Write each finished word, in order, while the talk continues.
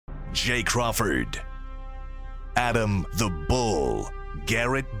Jay Crawford, Adam the Bull,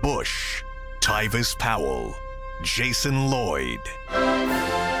 Garrett Bush, Tyvis Powell, Jason Lloyd.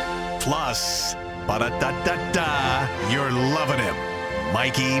 Plus, ba-da-da-da-da, you're loving him,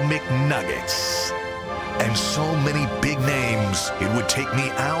 Mikey McNuggets. And so many big names, it would take me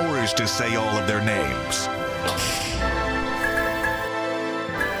hours to say all of their names.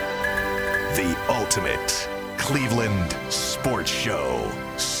 The ultimate Cleveland sports show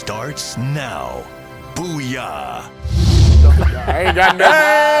starts now. Booyah. I ain't got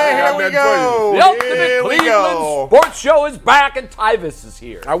nothing. Here we go. The ultimate Cleveland sports show is back, and Tyvis is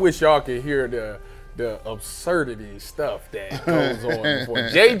here. I wish y'all could hear the absurdity stuff that goes on before.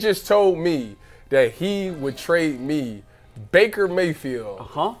 Jay just told me that he would trade me Baker Mayfield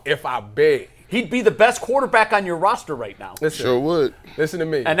if I begged. He'd be the best quarterback on your roster right now. Listen, Sure would. listen to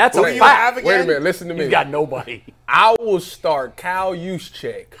me. And that's Who a do you fact. have again? Wait a minute, listen to me. He's got nobody. I will start Kyle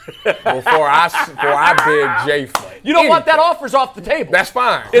Juszczyk before I beg Jay for You know what? That anything. offer's off the table. That's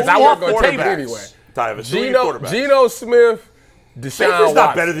fine. It's I off wasn't the going to take table. it anyway. Tyvis, who are your quarterbacks? Geno Smith, Deshaun Baker's Watson.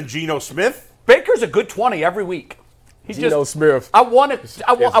 not better than Geno Smith. Baker's a good 20 every week. Geno Smith. I won it.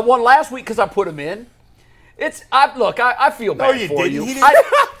 I won last week because I put him in. I feel bad you for didn't. you. He didn't.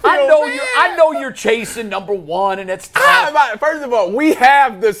 I know you're chasing number one, and it's tough. First of all, we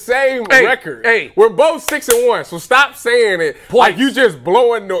have the same record. hey. We're both 6-1, so stop saying it like you just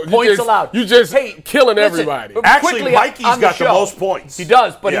blowing the Points allowed. You just killing listen, everybody. Actually, quickly Mikey's on got the show. most points. He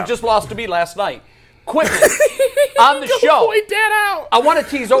does, but Yeah. he just lost to me last night. Quickly on the show. Point that out. I want to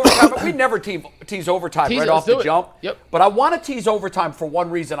tease overtime, but we never tease overtime Tease right it, off let's do the it. jump. Yep. But I want to tease overtime for one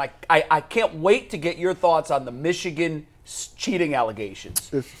reason. I can't wait to get your thoughts on the Michigan cheating allegations.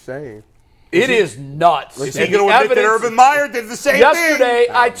 It's the same. It is nuts. Is he And going the to admit that evidence- Urban Meyer did the same Yesterday,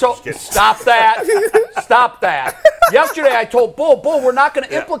 thing? I told kidding. stop that, stop that. Yesterday, I told Bull, we're not going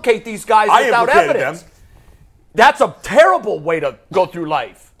to implicate these guys I without implicated evidence. them. That's a terrible way to go through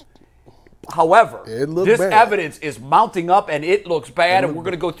life. However, It looked this bad. evidence is mounting up, and it looks bad, and we're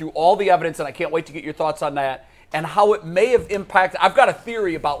going to go through all the evidence, and I can't wait to get your thoughts on that and how it may have impacted. I've got a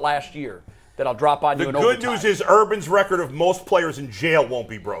theory about last year that I'll drop on you The in good overtime. news is Urban's record of most players in jail won't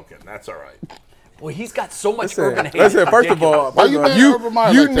be broken. That's all right. Boy, he's got so much Listen, urban hate. listen, first of all, Why you first of mad all, at Urban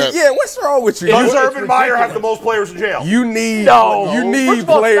Meyer you like that? need, what's wrong with you? Does You- Urban Meyer have the most players in jail? You need, No. you need First of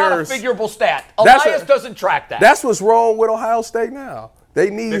all, players. it's not a figurable stat. That's Elias a- doesn't track that. That's what's wrong with Ohio State now. They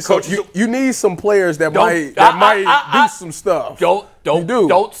need The some, coaches- you need some players that Don't- might do some stuff.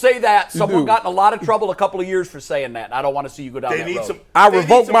 Don't say that. Someone do. got in a lot of trouble a couple of years for saying that. I don't want to see you go down They that need road. some. I they need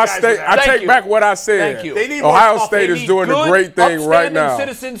revoke some my guys state. with I that. take you. back what I said. Thank you. They need more Ohio tough- State they is need doing a Good, great thing right upstanding now.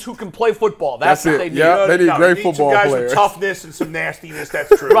 citizens who can play football. That's what it. they need. Yeah, they need No, great need football some guys players. with toughness and some nastiness.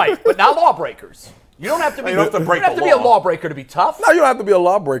 That's true. Right, but not lawbreakers. You don't have to be. You don't have to break you don't have the to be a law. lawbreaker to be tough. No, you don't have to be a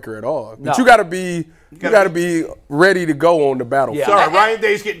lawbreaker at all. But No. you got to be. You got to be ready to go on the battlefield. Yeah. Sorry, Ryan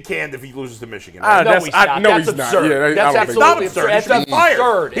Day's getting canned if he loses to Michigan. Ah, No, that's- he's I- not. no, That's he's not. absurd. Yeah, I That's don't think absolutely Not absurd. absurd. He That's should be fired.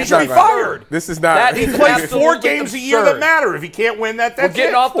 absurd. He It's should be absurd. fired. This is not. That He is plays absolutely 4 games a year that absurd. matter. If he can't win that, We're that's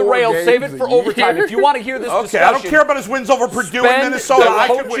getting it. off the 4 rails. Save it games for a year. overtime. If you want to hear this Okay, discussion, I don't care about his wins over Purdue and spend Minnesota. I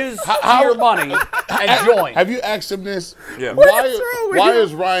the could win. coaches' your money and join. Have you asked him this? Yeah. Why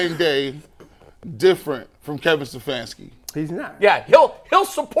is Ryan Day different from Kevin Stefanski? He's not. Yeah, he'll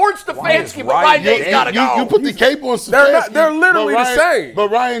support Stefanski, but Ryan Ryan Day's Day- got to go. You put the cape on Stefanski. They're not- they're literally but the same. But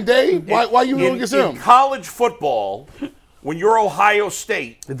Ryan Day, why you going against in him? college football, when you're Ohio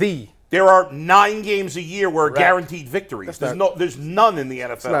State, there are 9 games a year where guaranteed victories. There's none in the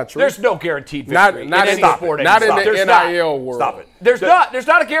NFL. It's not true. There's no guaranteed Not victory. not in in any sport the, not in anymore. the There's not. NIL world. Stop it. There's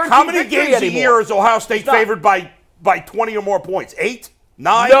not a guaranteed How many victory games anymore. a year is Ohio State Stop. favored by 20 or more points? 8?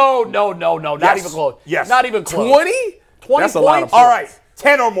 9? No, not Yes. even close. Yes. Not even close. 20? 20 That's a lot of points? All right,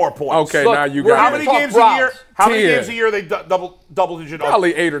 10 or more points. Okay, Look, now you we're got How gonna many talk games Browns. a year? How many 10. games a year they double digit?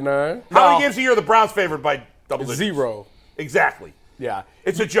 Probably 8 or 9. How No. many games a year are the Browns favored by double digits? 0. Exactly. Yeah.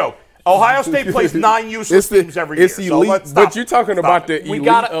 It's a joke. Ohio State plays 9 useless teams every year. It's So elite, let's stop but you're it. talking Stop about it. the We elite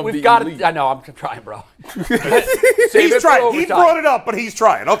got it. of We've the got elite. it. I know. I'm trying, bro. He's trying. He brought it up, but he's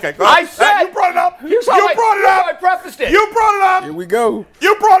trying. Okay, go I ahead. said. You brought it up. Here's You how I, brought it here's how I up. prefaced it. You brought it up. Here we go.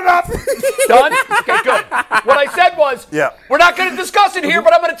 You brought it up. Done? Okay, good. What I said was, Yeah. we're not going to discuss it here,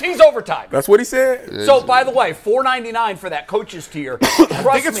 but I'm going to tease overtime. That's what he said. So, by the way, $4.99 for that coaches tier. I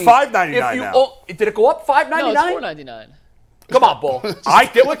think it's $5.99 now. Did it go up $5.99? No, it's $4.99. Come on, Bull.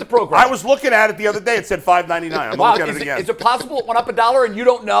 Get with the program. I was looking at it the other day. It said $5.99. I'm Wow, looking at it again. is it possible it went up $1 and you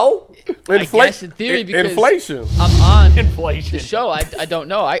don't know? guess in theory because inflation. I'm on Inflation. the show. I don't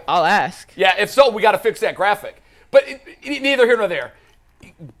know. I'll ask. Yeah, if so, we got to fix that graphic. But neither here nor there.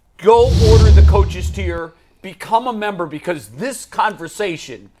 Go order the coaches tier. become a member because this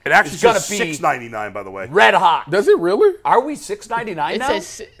conversation It actually is going says to be $6.99, by the way. red hot. Does it really? Are we $6.99 It now?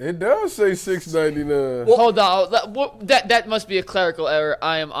 says It does say $6.99. hold on. That must be a clerical error.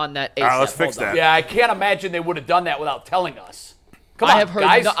 I am on that ASAP. All right, let's fix Hold on. that. Yeah, I can't imagine they would have done that without telling us. Come I on, have heard.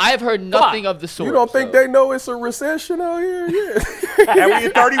 guys. I have heard nothing of the sort. You don't think they know it's a recession out here? Yeah. And we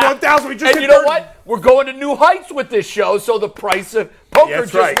hit 31,000. We just And hit you know 30 what? We're going to new heights with this show, so the price of poker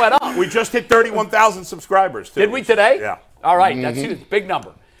That's just right. went up. We just hit 31,000 subscribers, too. Did we today? Yeah. All right, that's huge. Big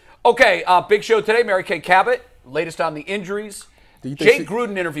number. Okay, big show today. Mary Kay Cabot, latest on the injuries. you think Jake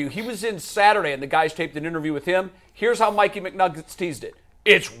Gruden interview. He was in Saturday, and the guys taped an interview with him. Here's how Mikey McNuggets teased it.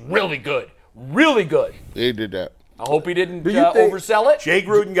 It's really good. Really good. They did that. I hope he didn't you think- oversell it. Jay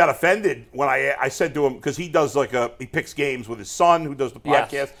Gruden got offended when I said to him, because he does he picks games with his son who does the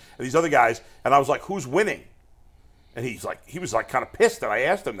podcast Yes. and these other guys, and I was like, who's winning? And he was kind of pissed that I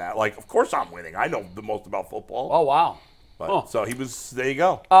asked him that. Like, of course I'm winning. I know the most about football. Oh, wow. But, So there you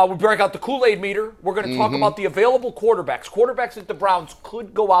go. We break out the Kool-Aid meter. We're going to talk about the available quarterbacks. Quarterbacks that the Browns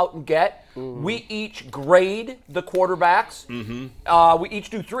could go out and get. We each grade the quarterbacks. We each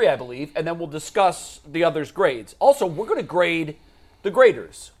do 3, I believe, and then we'll discuss the others' grades. Also, we're going to grade the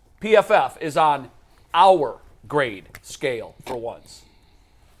graders. PFF is on our grade scale for once.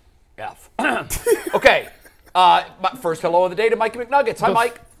 F. Okay. First hello of the day to Mikey McNuggets. Hi,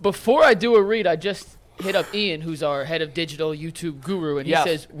 Mike. Before I do a read, I just hit up Ian, who's our head of digital YouTube guru, and he Yes.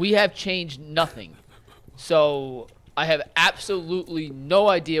 says we have changed nothing. So I have absolutely no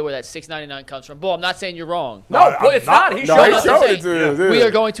idea where that $6.99 comes from. Bull, I'm not saying you're wrong. No, it's not. He No, showed he us. showed saying, it to us, yeah. We are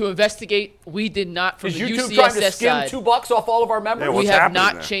going to investigate. We did not from Is the YouTube trying to UCSS skim side. $2 off all of our members? Yeah, We what's have happening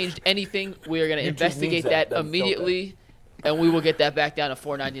not there? changed anything. We are going to YouTube investigate needs that that. Doesn't show immediately, and we will get that back down to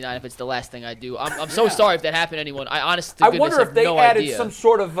 $4.99 if it's the last thing I do. I'm so sorry if that happened to anyone. I honestly to I goodness wonder have if they no added idea. some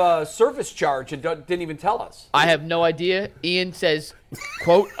sort of service charge and didn't even tell us. I have no idea. Ian says,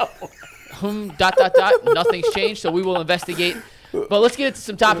 quote, nothing's changed, so we will investigate. But let's get into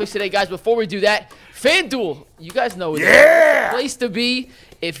some topics today, guys. Before we do that, FanDuel, you guys know it's the place to be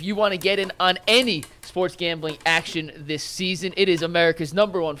if you want to get in on any sports gambling action this season. It is America's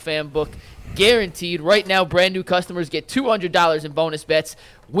 #1 fan book, guaranteed. Right now, brand new customers get $200 in bonus bets.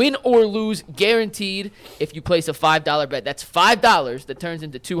 Win or lose, guaranteed if you place a $5 bet. That's $5 that turns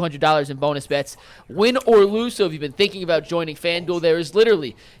into $200 in bonus bets. Win or lose, so if you've been thinking about joining FanDuel, there is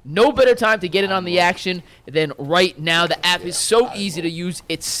literally no better time to get in on the action than right now. The app is so easy to use,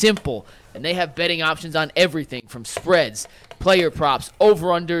 it's simple. And they have betting options on everything from spreads, player props,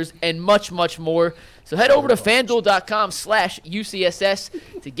 over-unders, and much, much more. So head over to FanDuel.com/UCSS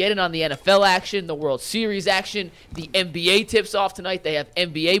to get in on the NFL action, the World Series action, the NBA tips off tonight. They have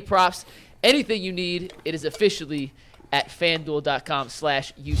NBA props. Anything you need, it is officially at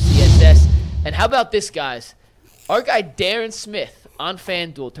FanDuel.com/UCSS. And how about this, guys? Our guy Darren Smith on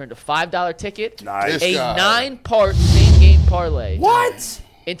FanDuel turned a $5 ticket, Nice. a This guy. 9-part same-game parlay. What?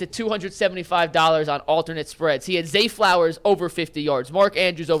 Into $275 on alternate spreads. He had Zay Flowers over 50 yards, Mark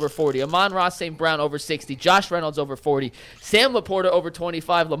Andrews over 40, Amon-Ra St. Brown over 60, Josh Reynolds over 40, Sam Laporta over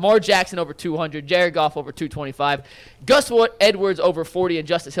 25, Lamar Jackson over 200, Jared Goff over 225, Gus Edwards over 40, and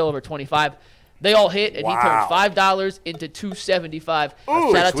Justice Hill over 25. They all hit, and he turned $5 into $275.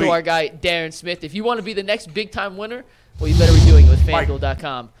 Ooh, Shout out sweet. to our guy, Darren Smith. If you want to be the next big-time winner, well, you better be doing it with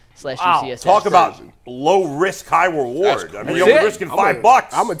FanDuel.com/UCSS. Talk about low risk, high reward. I mean, you're That's only it. risking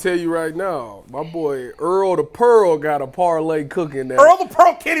 $5. I'm gonna tell you right now, my boy Earl the Pearl got a parlay cooking there. Earl the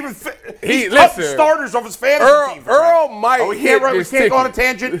Pearl can't even fit. He's cutting listen, starters off his fantasy team. Earl might we hit can't, we this can't go on a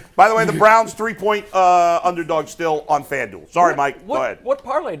ticket. tangent. By the way, the Browns 3-point underdog still on FanDuel. Sorry, Mike. Go ahead. What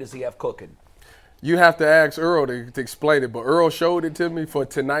parlay does he have cooking? You have to ask Earl to explain it, but Earl showed it to me for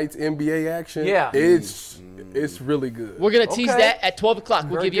tonight's NBA action. Yeah. It's really good. We're going to tease Okay. that at 12 o'clock.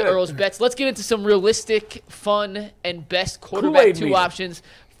 We'll Very give you good. Earl's bets. Let's get into some realistic, fun, and best quarterback Kool-Aid two meter. options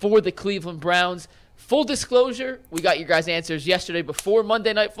for the Cleveland Browns. Full disclosure, we got your guys' answers yesterday before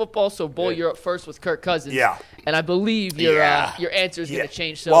Monday Night Football, so, Bull, you're up first with Kirk Cousins. Yeah. And I believe your answer is going to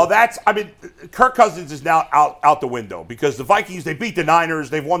change. So Well, Kirk Cousins is now out the window because the Vikings, they beat the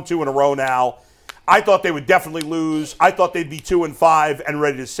Niners. They've won 2 in a row now. I thought they would definitely lose. I thought they'd be 2-5 and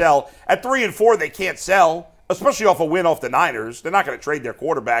ready to sell. At 3-4, they can't sell, especially off a win off the Niners. They're not going to trade their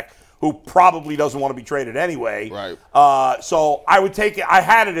quarterback, who probably doesn't want to be traded anyway. Right. So I would take it. I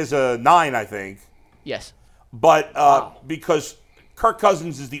had it as a 9, I think. yes. But because Kirk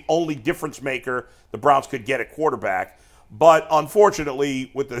Cousins is the only difference maker the Browns could get at quarterback. But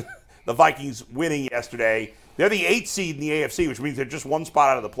unfortunately, with the Vikings winning yesterday, they're the 8th seed in the AFC, which means they're just one spot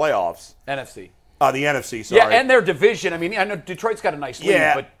out of the playoffs. NFC. The NFC, sorry. Yeah, and their division. I mean, I know Detroit's got a nice lead,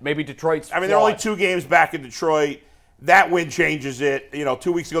 Yeah. but maybe Detroit's. I mean, they're only flawed. 2 games back in Detroit. That win changes it.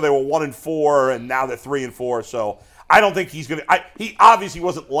 2 weeks ago they were 1-4, and now they're 3-4. So I don't think he's going to. He obviously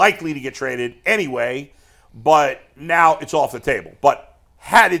wasn't likely to get traded anyway, but now it's off the table. But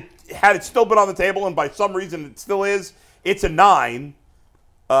had it still been on the table, and by some reason it still is, it's a 9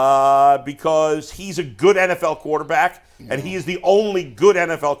 because he's a good NFL quarterback, and he is the only good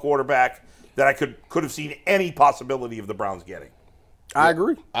NFL quarterback that I could have seen any possibility of the Browns getting. I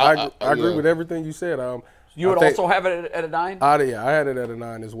agree. I agree yeah. with everything you said. You would also have it at a 9? Yeah, I had it at a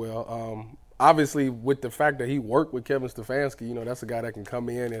 9 as well. Obviously, with the fact that he worked with Kevin Stefanski, that's a guy that can come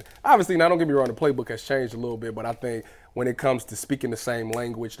in. And obviously, now don't get me wrong, the playbook has changed a little bit, but I think when it comes to speaking the same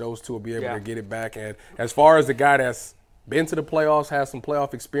language, those two will be able to get it back. And as far as the guy that's been to the playoffs, has some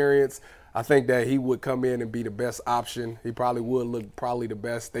playoff experience, I think that he would come in and be the best option. He probably would look the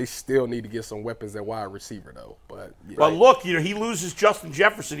best. They still need to get some weapons at wide receiver, though. But yeah. Well, look, he loses Justin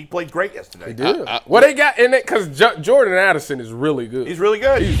Jefferson. He played great yesterday. He did. Well, they got in it because Jordan Addison is really good. He's really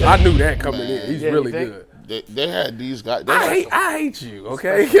good. I knew that coming in. He's really you think? good. They had these guys. I hate you,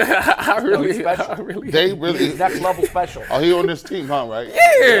 okay? I really. They Next level special. Oh, he on this team, huh? Right?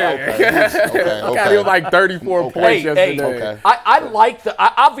 Yeah. Okay. Got him like 34 points yesterday. Okay. I like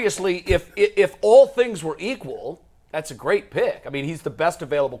obviously, if all things were equal, that's a great pick. I mean, he's the best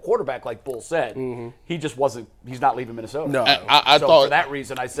available quarterback, like Bull said. He just wasn't. He's not leaving Minnesota. No. I so thought for that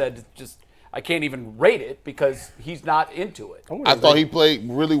reason, I said I can't even rate it because he's not into it. I thought he played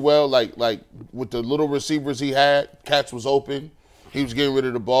really well. Like with the little receivers he had, Catch was open. He was getting rid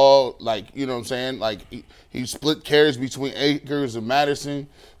of the ball. Like, you know what I'm saying? Like he split carries between Akers and Madison.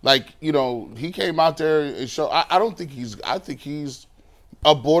 Like, he came out there and showed. I think he's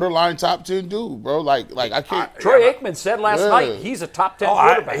a borderline top 10 dude, bro. Like I can't. Troy Aikman said last night he's a top 10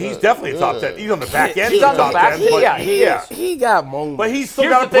 quarterback. He's definitely a top 10. He's on the back end. He's of on the the top back 10, end. but Yeah, he is. He got moments. But he's still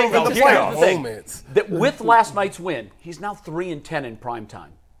Here's got to the thing, prove in the though. Here's playoffs. the thing. Moments. That with last night's win, he's now 3-10 in prime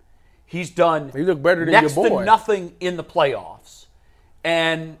time. He's done He looked better than next your boy. to nothing in the playoffs.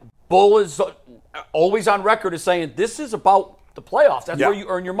 And Bull is always on record as saying this is about the playoffs. That's where you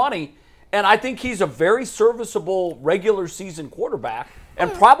earn your money. And I think he's a very serviceable regular season quarterback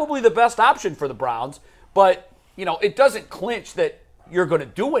and probably the best option for the Browns. But, it doesn't clinch that you're going to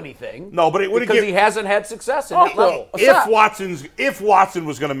do anything. No, but it would because he hasn't had success at that level. If Watson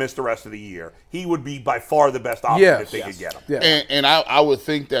was going to miss the rest of the year, he would be by far the best option if they could get him. Yeah. And I would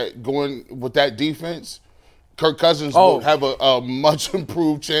think that going with that defense, Kirk Cousins would have a much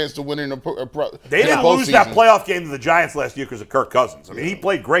improved chance to winning They didn't lose that playoff game to the Giants last year because of Kirk Cousins. I mean, he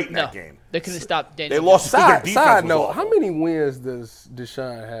played great in that game. They couldn't stop Daniel They Jones. lost because their defense Side was note, awful. how many wins does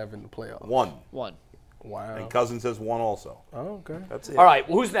Deshaun have in the playoffs? One. Wow. And Cousins has one also. Oh, okay. That's it. All right,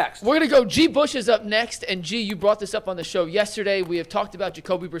 well, who's next? We're going to go. G. Bush is up next. And G, you brought this up on the show yesterday. We have talked about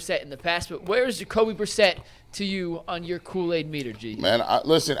Jacoby Brissett in the past, but where is Jacoby Brissett to you on your Kool-Aid meter, G? Man,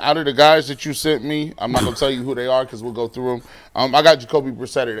 listen, out of the guys that you sent me, I'm not going to tell you who they are because we'll go through them. I got Jacoby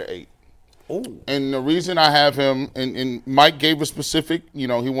Brissett at 8. Ooh. And the reason I have him, and Mike gave a specific, he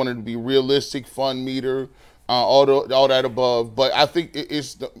wanted to be realistic, fun meter, all that above. But I think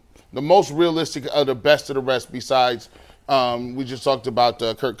it's the most realistic of the best of the rest besides we just talked about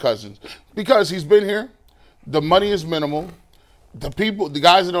Kirk Cousins. Because he's been here, the money is minimal. The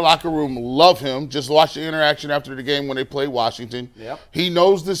guys in the locker room love him. Just watch the interaction after the game when they played Washington. Yep. He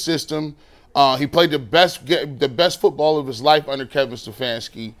knows the system. He played the best football of his life under Kevin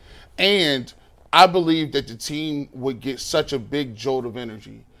Stefanski. And I believe that the team would get such a big jolt of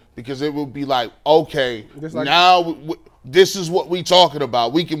energy because it would be like, okay, now this is what we talking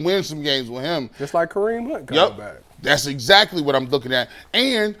about. We can win some games with him. Just like Kareem Hunt coming back. That's exactly what I'm looking at.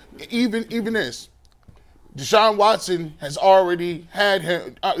 And even this, Deshaun Watson has already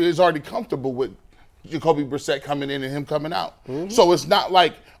is already comfortable with Jacoby Brissett coming in and him coming out. Mm-hmm. So it's not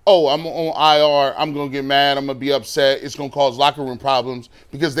like, oh, I'm on IR, I'm going to get mad, I'm going to be upset, it's going to cause locker room problems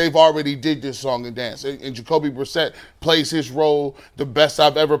because they've already did this song and dance. And Jacoby Brissett plays his role the best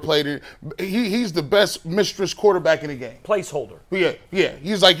I've ever played it. He's the best mistress quarterback in the game. Placeholder. Yeah.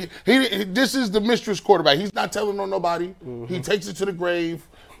 He's like, this is the mistress quarterback. He's not telling on nobody. Mm-hmm. He takes it to the grave,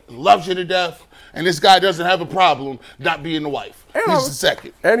 loves you to death, and this guy doesn't have a problem not being the wife. He's the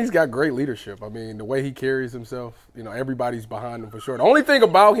second. And he's got great leadership. I mean, the way he carries himself, everybody's behind him for sure. The only thing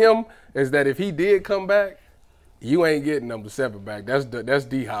about him is that if he did come back, you ain't getting number 7 back. That's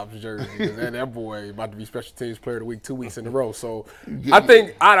D-Hop's jersey. that boy about to be special teams player of the week 2 weeks in a row. So I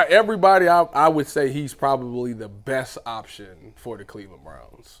think out of everybody, I would say he's probably the best option for the Cleveland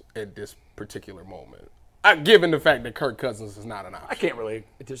Browns at this particular moment. given the fact that Kirk Cousins is not an I option. can't really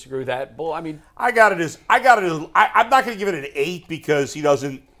disagree with that. Bull, I mean, I'm not going to give it an 8 because he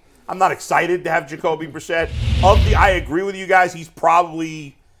doesn't. I'm not excited to have Jacoby Brissett. I agree with you guys. He's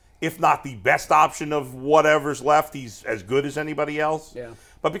probably, if not the best option of whatever's left, he's as good as anybody else. Yeah.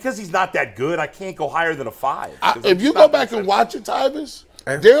 But because he's not that good, I can't go higher than a 5. If you go back and watch it, Tyvis,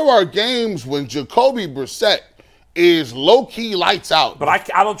 there are games when Jacoby Brissett is low-key lights out. But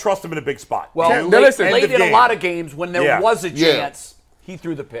I don't trust him in a big spot. well, Now listen, late end of in a game. lot of games when there was a Yeah. chance, he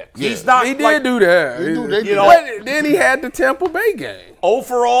threw the picks. He's not. He did like, do that. They do you know, But then he had the Tampa Bay game.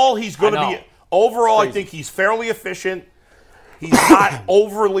 Overall, he's going to I be. know. Overall, I think he's fairly efficient. He's not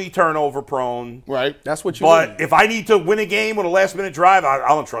overly turnover prone. Right. That's what you But need. if I need to win a game on a last minute drive, I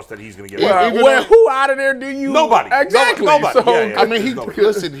don't trust that he's going to get it. even Well, though- who out of there do you? Nobody. Exactly. Nobody. So, Yeah, yeah. I mean, Nobody.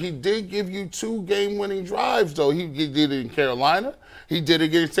 listen, he did give you 2 game-winning drives, though. He did it in Carolina. He did it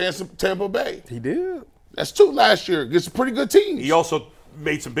against Tampa Bay. he did. That's 2 last year against a pretty good team. He also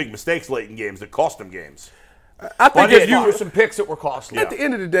made some big mistakes late in games that cost him games. I think But if it- you threw some picks that were costly. at the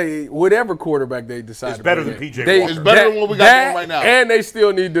end of the day, whatever quarterback they decide It's to better bring than in, PJ they- Walker. It's better than what we got going right now. And they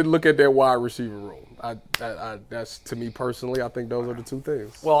still need to look at their wide receiver room. That's to me personally. I think those are the 2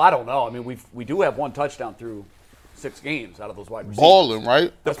 things. Well, I don't know. I mean, we do have 1 touchdown through 6 games out of those wide receivers. Balling, right?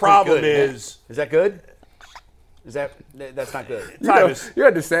 The That's problem pretty good. is, Is that good? That's not good. You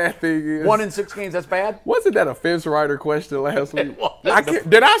know the sad thing is 1 in 6 games, that's bad? Wasn't that a fence rider question last week? was.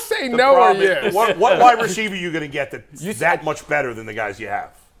 Did I say no or problem yes? is what wide receiver are you going to get that's that much better than the guys you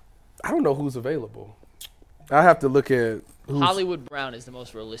have? I don't know who's available. I have to look at who's. Hollywood Brown is the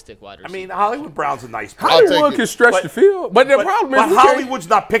most realistic wide I receiver. mean, Hollywood Brown's a nice player. I'll take Hollywood it. can stretch But- the field, but the problem is But we can't- Hollywood's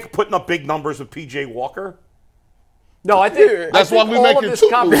not putting up big numbers with PJ Walker. No, I think Yeah. That's I think why we all make of it this 2.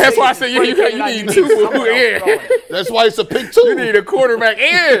 conversation That's why I is said you predicated on need you 2. someone else Yeah. throwing it. That's why it's a pick 2. You need a quarterback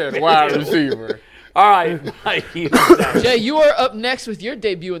and wide receiver. All right, Mikey. Jay, you are up next with your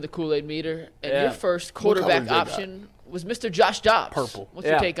debut in the Kool-Aid meter, and Yeah. your first color quarterback did that? option was Mr. Josh Dobbs. Purple. What's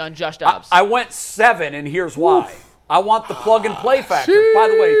your Yeah. take on Josh Dobbs? I went 7, and here's why. I want the plug and play factor. By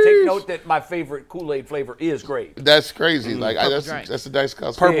the way, take note that my favorite Kool-Aid flavor is grape. That's crazy. drink. That's a nice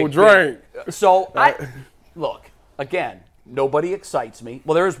customer. Purple Big, drink. So look again. Nobody excites me.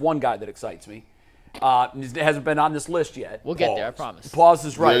 Well, there is one guy that excites me. It hasn't been on this list yet. we'll get there, I promise. Pause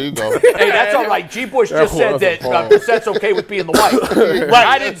is right. There you go. Hey, that's all right. G. Bush just said was that a pause. Brissett's okay with being the white.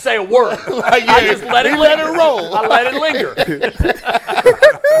 I didn't say a word. I just let it let it linger. roll. I let it linger.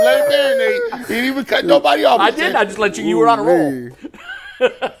 Let it marinate. He didn't even cut nobody off. I did. I just let you were on a roll. Ooh-wee.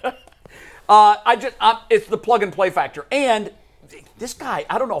 It's the plug and play factor. And this guy,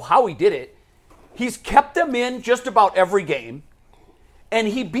 I don't know how he did it. He's kept them in just about every game, and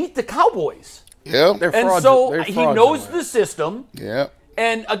he beat the Cowboys. Yeah. They're And fraudulent. so They're he fraudulent. knows the system. Yeah.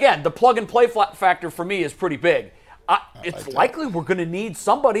 And again, the plug and play factor for me is pretty big. It's likely we're going to need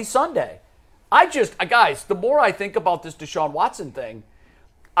somebody Sunday. Guys, the more I think about this Deshaun Watson thing,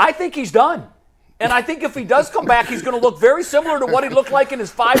 I think he's done. And I think if he does come back, he's going to look very similar to what he looked like in his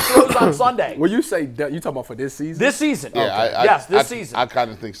 5 throws on Sunday. When you say done, you talking about for this season? This season. Yeah. Yes, this season. I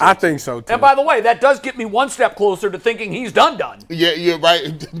kind of think so. I think so too. And by the way, that does get me one step closer to thinking he's done. Yeah, you're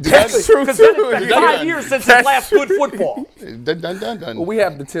right. That's true Because then it's too. been Yeah. 5 years since his That's last true. good football. Done. Well, we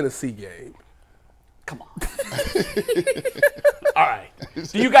have the Tennessee game. Come on. All right.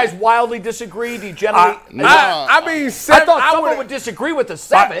 Do you guys wildly disagree? Do you generally? I mean, I seven. thought someone would would disagree with the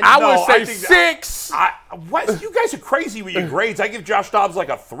 7. I No, would say I think 6. What? You guys are crazy with your grades. I give Josh Dobbs like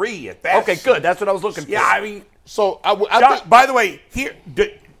a 3 at best. Okay, good. That's what I was looking for. Yeah, I mean, So I think by the way,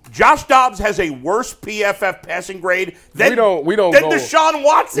 Josh Dobbs has a worse PFF passing grade than We don't than go- Deshaun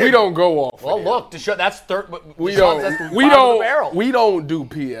Watson. We don't go off. Well, of look, that's third. We that's don't. the We bottom of the barrel. don't. We don't do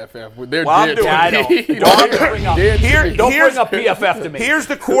PFF. They're Well, I'm dead. doing to it. I know. me. Don't bring up, Dead Don't bring up PFF to me. Here's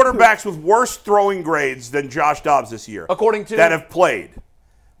the quarterbacks with worse throwing grades than Josh Dobbs this year. According to- that have played: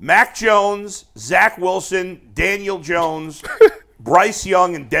 Mac Jones, Zach Wilson, Daniel Jones, Bryce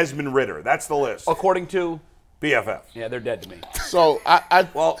Young, and Desmond Ritter. That's the list. According to, BFF. yeah, they're dead to me. so.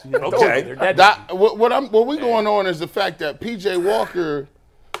 Well, They're okay. dead. What we going on is the fact that PJ Walker.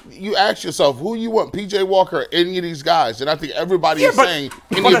 You ask yourself who you want, PJ Walker or any of these guys, and I think everybody is saying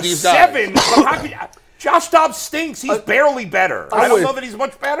any but of a these 7. guys. But how could- Josh Dobbs stinks. He's barely better. I don't would- know that he's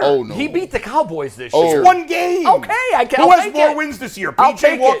much better. Oh no. He beat the Cowboys this Oh. year. One game. Okay, I can. Who I'll has take more it. wins this year, I'll PJ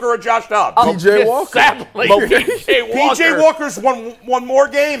take Walker it. or Josh Dobbs? PJ Walker. Sadly, But- PJ Walker. PJ Walker's won more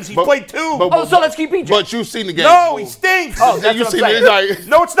games. He played 2. Oh, so let's keep PJ. But you've seen the game. no, he stinks. Oh, that's you what I'm seen saying. it. Like,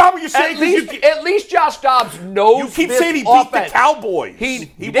 No, it's not what you're saying. 'cause At least Josh Dobbs knows. you keep this saying he beat offense. the Cowboys. He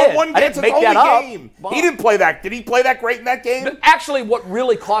won did. one I game. didn't It's his make only that up. game. Well- He didn't play that. Did he play that great in that game? Actually, what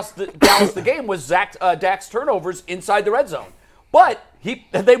really cost Dallas the game was Dak's turnovers inside the red zone. But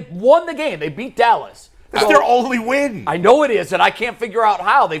they won the game. They beat Dallas. That's their only win. I know it is, and I can't figure out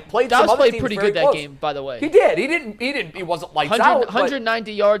how. They've played some Dallas other played teams pretty very good close. that game, by the way. He did. He wasn't lights out.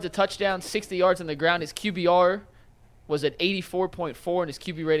 190 yards, a touchdown, 60 yards on the ground. His QBR was at 84.4, and his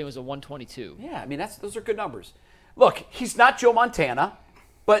QB rating was a 122. Yeah, I mean, those are good numbers. Look, he's not Joe Montana,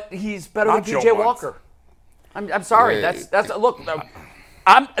 but he's better Not than Joe P.J. Mont. Walker. I'm sorry. Yeah. That's look.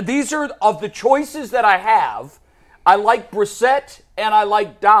 These are of the choices that I have. I like Brissett and I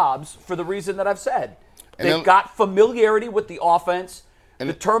like Dobbs for the reason that I've said. And They've then- got familiarity with the offense,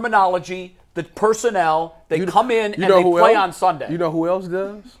 the terminology, the personnel. They come in and they play on Sunday. You know who else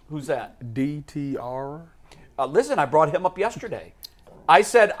does? Who's that? DTR. Listen, I brought him up yesterday. I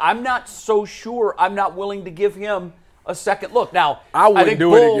said I'm not so sure. I'm not willing to give him a second look. Now, I wouldn't think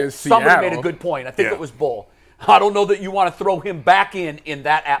do it Bull, against somebody made a Seattle. good point. I think Yeah. it was Bull. I don't know that you want to throw him back in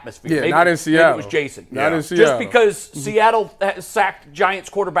that atmosphere. Yeah, maybe, not in maybe Seattle. it was Jason. Not in Just Seattle. because Seattle has sacked Giants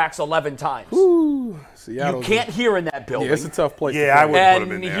quarterbacks 11 times. Seattle. You can't hear in that building. Yeah, it's a tough place. Yeah, to I play. would put him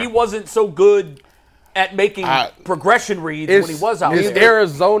in And there. he wasn't so good at making progression reads when he was out Is there.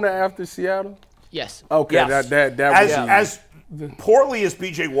 Arizona after Seattle? Yes. Okay, Yes. that As poorly as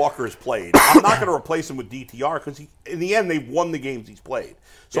B.J. Walker has played, I'm not going to replace him with DTR because in the end they've won the games he's played.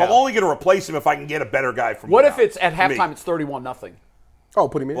 So I'm Yeah. only going to replace him if I can get a better guy from. What if without it's at halftime? me. It's 31-0. Oh,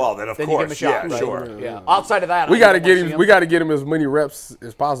 put him in. Well, then of Then you give him a course, shot. yeah, right? sure. Yeah. Outside of that, we I got to don't get wanna see him. We got to get him as many reps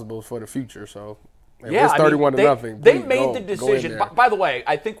as possible for the future. So if Yeah, it's I mean, 31 they, to nothing. They please made go- the go in decision. there. By the way,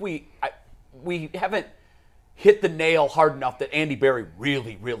 I think we haven't hit the nail hard enough that Andy Berry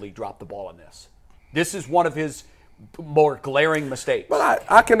really, really dropped the ball on this. This is one of his more glaring mistakes. But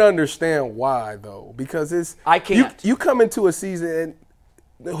I can understand why though, because it's I can't. You come into a season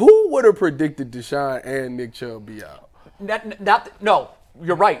and who would have predicted Deshaun and Nick Chubb be out? No,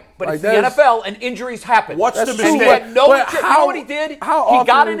 you're right. But Like, it's the that's- NFL and injuries happen. What's the That's mistake? And he had no But insurance. You know how- what he did? how He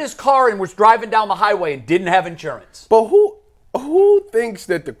got often- in his car and was driving down the highway and didn't have insurance. But who thinks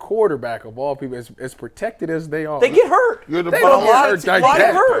that the quarterback of all people is as protected as they are? They get hurt. You're the They But a don't get lot hurt of like lot that,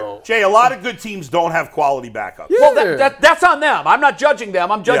 of though. Jay, a lot of good teams don't have quality backups. Yeah. Well, that's on them. I'm not judging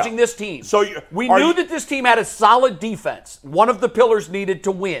them. I'm judging Yeah. this team. So we are knew you- that this team had a solid defense. One of the pillars needed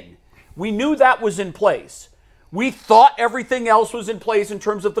to win. We knew that was in place. We thought everything else was in place in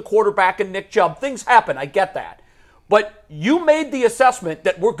terms of the quarterback and Nick Chubb. Things happen. I get that. But you made the assessment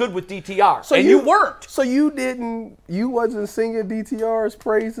that we're good with DTR, and you weren't. So you wasn't singing DTR's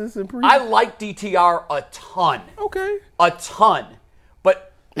praises and I like DTR a ton. Okay. A ton. But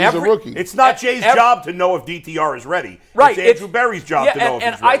He's a rookie. It's not Jay's every- job to know if DTR is ready. Right. It's Andrew Berry's job yeah, to know if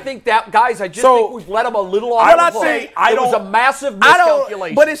and he's ready. I think that, guys, I just So- think we've let him a little off I the would hook. say It was a massive I miscalculation.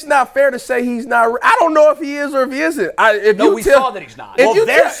 don't. But it's not fair to say he's not. I don't know if he is or if he isn't. If No, you we tell, saw that he's not. If Well, you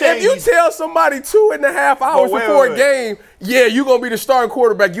they're tell, saying if you he's- tell somebody 2.5 hours wait, before wait, a game, yeah, you gonna be the starting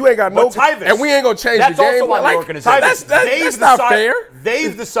quarterback. You ain't got no. But Tyvus, and we ain't gonna change that's the game. also on the Like, organization. That's They've not decided- fair.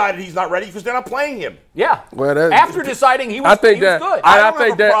 They've decided he's not ready because they're not playing him. Yeah. Well, that- After deciding he was, I think he was that good. I I don't have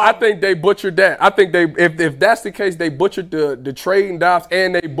think a that I problem. think they butchered that. I think they if that's the case, they butchered the trading Dobbs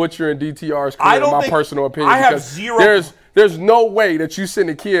and they butchering DTR's career. I don't in my think- personal opinion. I have because zero- There's no way that you send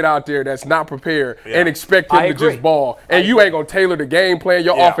a kid out there that's not prepared and expect him I to agree. just ball. And you ain't gonna tailor the game plan.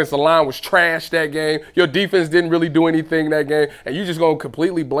 Your Yeah. offensive line was trash that game. Your defense didn't really do anything that game, and you just gonna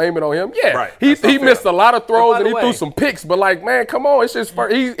completely blame it on him. Yeah, Right. he That's not fair. missed a lot of throws by and the he way- threw some picks. But like, man, come on, it's just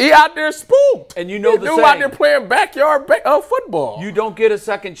first. He out there spooked. And you know He the dude out saying. there playing backyard football. You don't get a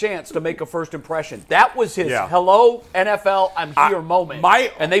second chance to make a first impression. That was his Yeah. hello, NFL, I'm here moment.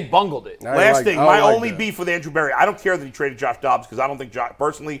 my- and they bungled it. Last thing, I my like only that. beef with Andrew Berry, I don't care that he traded Josh Dobbs because I don't think,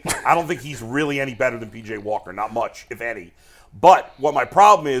 personally, I don't think he's really any better than P.J. Walker. Not much, if any. But what my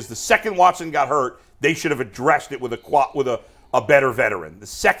problem is, the second Watson got hurt, they should have addressed it with a better veteran. The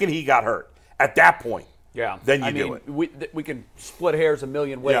second he got hurt, at that point, Yeah. then you I do mean, it. we can split hairs a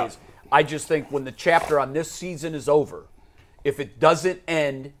million ways. Yeah. I just think when the chapter on this season is over, if it doesn't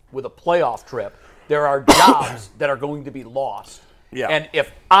end with a playoff trip, there are jobs that are going to be lost. Yeah. And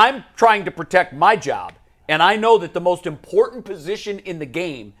if I'm trying to protect my job, and I know that the most important position in the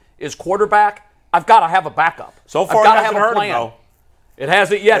game is quarterback, I've got to have a backup. So far, I've it gotta hasn't have a hurt him, plan. though. It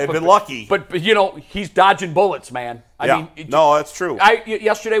hasn't yet. They've been lucky. But you know, he's dodging bullets, man. Yeah. I mean, No, that's true.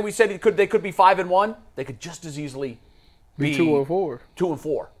 Yesterday we said they could be 5-1. They could just as easily be 2-4.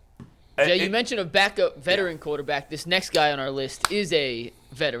 2-4. Jay, you mentioned a backup veteran quarterback. This next guy on our list is a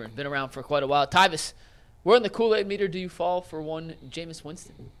veteran, been around for quite a while. Tyvus, where on the Kool-Aid meter do you fall for one Jameis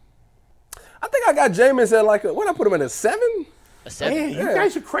Winston? I think I got Jameis at what I put him at a 7. a 7. Man, you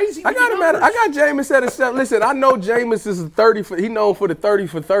guys are crazy. I got him at. I got Jameis at a 7. Listen, I know Jameis is a 30 for. He known for the 30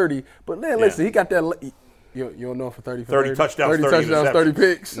 for 30. But man, listen, he got that. You don't know him for 30 for 30 touchdowns, 30 touchdowns, 30 interceptions.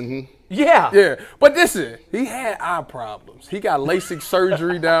 picks. Yeah. Yeah, but listen, he had eye problems. He got LASIK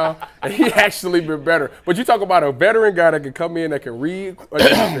surgery now, and he actually been better. But you talk about a veteran guy that can come in, that can read a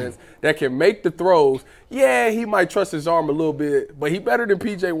defense, that can make the throws. Yeah, he might trust his arm a little bit, but he better than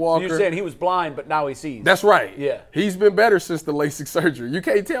P.J. Walker. You're saying he was blind, but now he sees. That's right. Yeah. He's been better since the LASIK surgery. You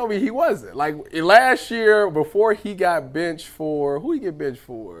can't tell me he wasn't. Like last year, before he got benched for, who he get benched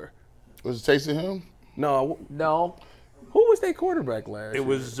for? Was it Taysom Hill? No. No. Who was their quarterback last year? It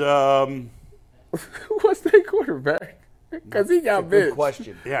was, Who was their quarterback? Because he got Good benched.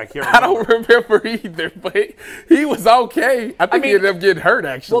 question. yeah, I can't I remember. don't remember either, but he was okay. I think he ended up getting hurt,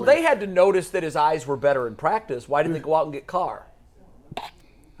 actually. Well, they had to notice that his eyes were better in practice. Why didn't they go out and get Carr?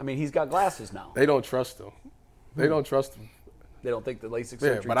 I mean, he's got glasses now. They don't trust him. They don't trust him. They don't think the LASIK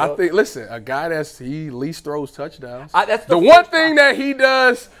Yeah, surgery. but I think, listen, a guy he least throws touchdowns. That's the the one first thing that he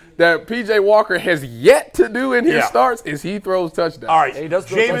does that P.J. Walker has yet to do in his Yeah. starts is he throws touchdowns. All right, He does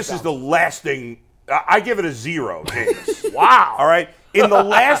throw Jameis touchdowns. is the last thing. I give it a 0, Jameis. Wow. All right, in the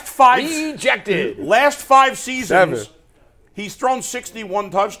last five Ejected. seasons, 7. he's thrown 61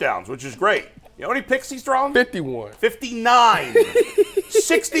 touchdowns, which is great. You know how many picks he's thrown? 51. 59.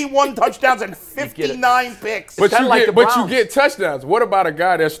 61 touchdowns and 59 picks. But kinda you, like get, the but you Browns. get touchdowns. What about a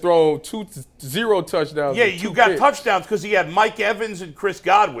guy that's thrown 0 touchdowns? yeah, and 2 you got picks? touchdowns because he had Mike Evans and Chris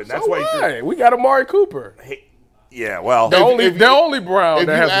Godwin. That's So why he threw. what? We got Amari Cooper. Yeah, well. The only Brown If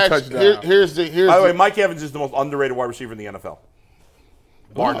that you has ask, a touchdown. here's By the way, Mike Evans is the most underrated wide receiver in the NFL.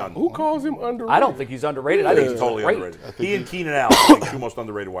 Bar none. Who calls him underrated? I don't think he's underrated. I think He's he's totally great. underrated. He and Keenan Allen are the two most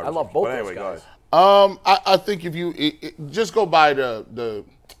underrated wide I receivers. love both But those anyway, go guys. ahead. I think if you just go by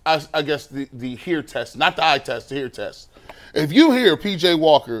I guess the hear test, not the eye test, the hear test. If you hear P.J.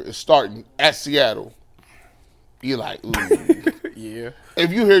 Walker is starting at Seattle, you're like, ooh. Yeah.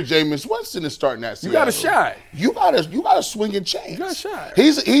 If you hear Jameis Winston is starting at You Seattle, got a shot. You got a swinging chance. You got a shot.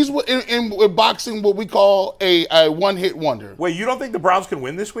 He's in boxing what we call a one-hit wonder. Wait, you don't think the Browns can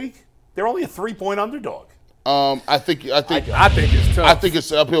win this week? They're only a 3-point underdog. I think I think it's tough. I think it's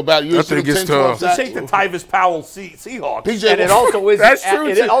an uphill battle. I think it's tough. This ain't the Tyvis Powell Seahawks. PJ And it also isn't. That's true,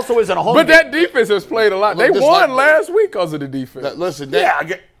 It too. also isn't a home But game. that defense has played a lot. They Look, this won like- last week because of the defense. Listen, Yeah,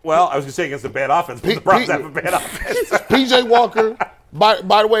 well, I was going to say against the bad offense, but the Browns have a bad offense. P.J. Walker. By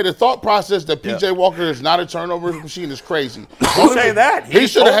the way, the thought process that P.J. Walker is not a turnover machine is crazy. Who's saying that? He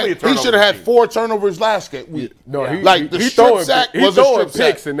should have totally a turnover had machine. 4 turnovers last week. No, he- like the he strip throwing- sack he was a throwing strip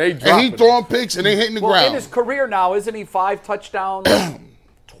picks sack, and they and he dropping throwing picks and they hitting the Well, ground. in his career now, isn't he 5 touchdowns,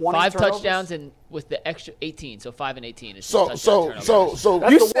 20 5 turnovers? touchdowns and with the extra 18, so 5 and 18 is so just touchdown turnovers.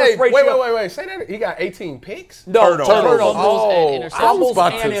 That's You the say, worst ratio. wait. Say that. He got 18 picks? No, Turnovers. turnovers. Fumbles and interceptions. Fumbles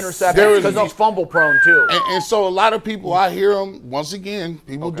about and to- interceptions there is- because he's fumble prone too. And so a lot of people, I hear them once again.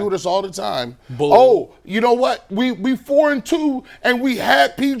 People do this all the time. Bull. Oh, you know what? We 4-2, and we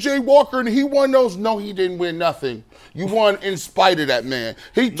had P.J. Walker, and he won those. No, he didn't win nothing. You won in spite of that man.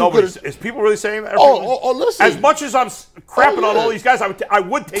 He No, took but it. is people really saying that? Oh, listen. As much as I'm crapping Oh, on yeah. all these guys, I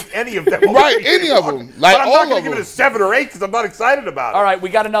would take any of them. Right, any of them. Like, but I'm all not going of to give it them. a 7 or 8 because I'm not excited about it. All right, we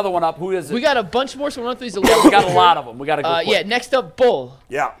got another one up. Who is it? We got a bunch more, so we'll run through these a Yeah, little we got a lot of them. We got to go quick. Yeah, next up, Bull.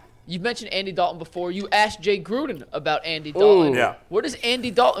 Yeah. You've mentioned Andy Dalton before. You asked Jay Gruden about Andy Dalton. Yeah. Where does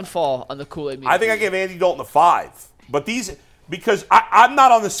Andy Dalton fall on the Kool-Aid meter? I think I gave Andy Dalton a 5. But these, because I'm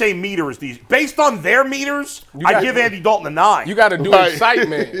not on the same meter as these. Based on their meters, I got- give Andy Dalton a 9. You got to do Right.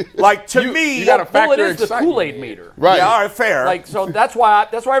 excitement. like, to me, you gotta Well, it factor is the excitement. Kool-Aid meter. Right. yeah, all right, fair. Like, so that's why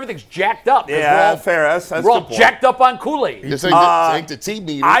everything's jacked up. 'cause yeah, we're all, fair. That's we're a all good point. jacked up on Kool-Aid. This ain't the T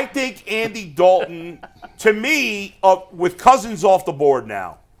meter. I think Andy Dalton, to me, with Cousins off the board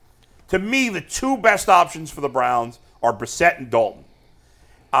now, to me, the 2 best options for the Browns are Brissett and Dalton.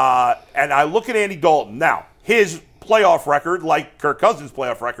 And I look at Andy Dalton. Now, his playoff record, like Kirk Cousins'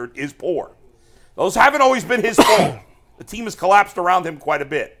 playoff record, is poor. Those haven't always been his fault. The team has collapsed around him quite a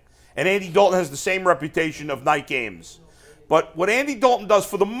bit. And Andy Dalton has the same reputation of night games. But what Andy Dalton does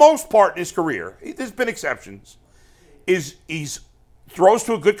for the most part in his career, there's been exceptions, is he's throws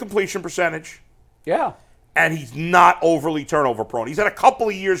to a good completion percentage, Yeah. and he's not overly turnover prone. He's had a couple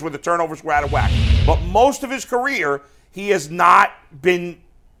of years where the turnovers were out of whack. But most of his career, he has not been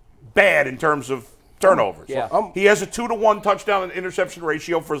bad in terms of turnovers. Yeah. He has a 2-to-1 touchdown and interception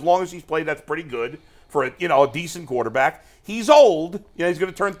ratio for as long as he's played. That's pretty good for a decent quarterback. He's old. He's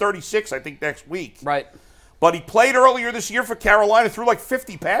going to turn 36, I think, next week. Right. But he played earlier this year for Carolina, threw like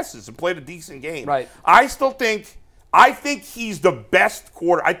 50 passes and played a decent game. Right. I think he's the best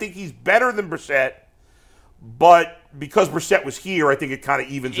quarter. I think he's better than Brissett, but because Brissett was here, I think it kind of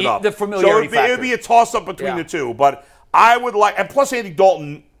evens it up. The familiarity so it would be a toss-up between the two. But I would like, and plus Andy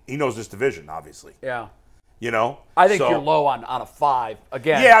Dalton, he knows this division, obviously. Yeah. You know? I think you're low on a 5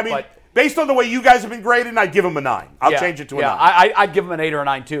 again. Yeah, I mean, based on the way you guys have been graded, I'd give him a 9. I'll change it to a 9. I'd give him an 8 or a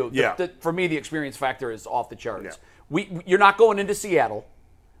 9 too. For me, the experience factor is off the charts. Yeah. You're not going into Seattle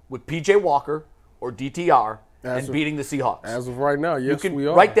with P.J. Walker or DTR and beating the Seahawks. As of right now, yes, you can we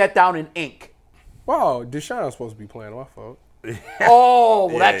are. write that down in ink. Wow, Deshaun's supposed to be playing. My fault.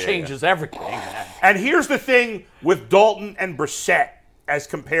 That changes everything. And here's the thing with Dalton and Brissett as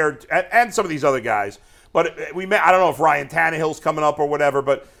compared to, and some of these other guys. But I don't know if Ryan Tannehill's coming up or whatever,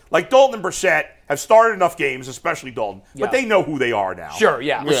 but like Dalton and Brissett have started enough games, especially Dalton, but they know who they are now. Sure,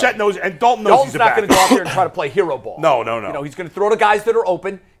 yeah. Brissett knows, and Dalton knows Dalton's he's a not going to backup. go out there and try to play hero ball. No. You know, he's going to throw to guys that are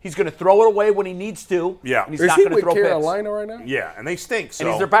open. He's going to throw it away when he needs to. Yeah. And he's Is not he going to with throw Carolina picks. right now? Yeah, and they stink. So.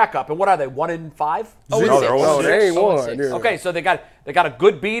 And he's their backup. And what are they? 1-5? No, they're 0-6. They ain't 0-6. won. Yeah. Okay, so they got a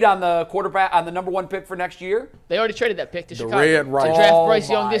good beat on the quarterback, on the number 1 pick for next year. They already traded that pick to Chicago red to rice. draft Bryce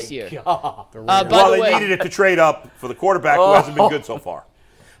Young this year. God. By Well, the they way, needed it to trade up for the quarterback who hasn't been good so far.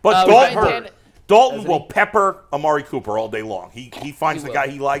 But Ryan Dalton will pepper Amari Cooper all day long. He finds the guy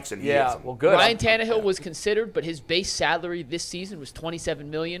he likes and he hits Yeah, him. well, good. Ryan Tannehill was considered, but his base salary this season was $27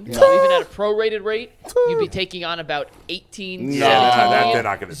 million. So even at a prorated rate, you'd be taking on about 18, Yeah, 17 million. they're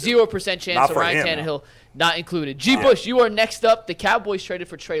not going to do it. 0% chance Not of for Ryan him, Tannehill not included. G. Bush, you are next up. The Cowboys traded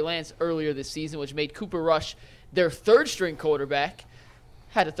for Trey Lance earlier this season, which made Cooper Rush their third-string quarterback.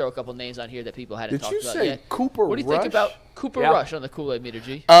 Had to throw a couple names on here that people hadn't talked about yet. Did you say Cooper Rush? What do you think about Cooper Rush on the Kool-Aid meter,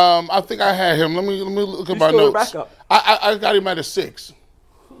 G? I think I had him. Let me look at my still notes. their backup. I got him at a 6.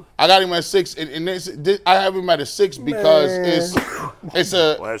 I got him at 6, and I have him at a 6 because it's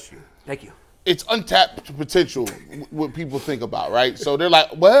a Bless you. Thank you. it's untapped potential. What people think about, right? So they're like,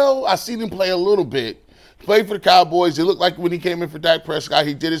 well, I seen him play a little bit. Played for the Cowboys. It looked like when he came in for Dak Prescott,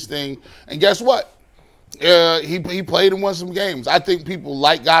 he did his thing, and guess what? He played and won some games. I think people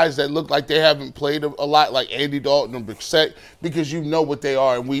like guys that look like they haven't played a lot, like Andy Dalton and Brissett, because you know what they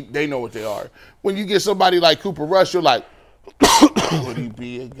are and they know what they are. When you get somebody like Cooper Rush, you're like, could he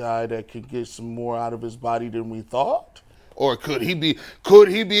be a guy that could get some more out of his body than we thought? Or could he be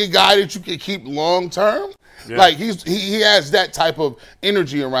a guy that you could keep long term? Yeah. Like he has that type of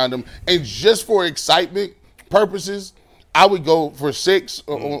energy around him, and just for excitement purposes, I would go for 6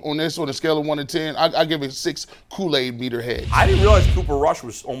 on this, on a scale of 1 to 10. I give it 6 Kool-Aid meter heads. I didn't realize Cooper Rush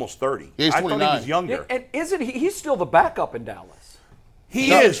was almost 30. He's I 29. thought he was younger. And isn't he's still the backup in Dallas?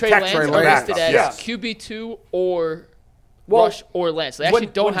 He is Trey Lance technically are the listed backup. as Yes. QB2 or Rush or Lance. They actually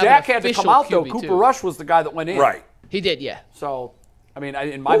don't when have Dak an had to official come out, though, QB2. Cooper Rush was the guy that went in. Right. He did, yeah. So, I mean,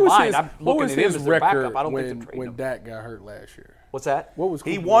 in my mind, I'm looking at him as their backup. I don't think they're trading when him. Dak got hurt last year. What's that? What was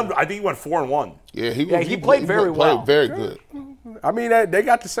He Cooper won. Rush? I think he went 4-1. Yeah, he played very well. Very good. I mean, they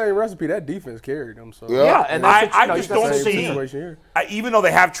got the same recipe. That defense carried them. So Yeah, and that's I what, just you know, don't you got the see. same team. situation here. Even though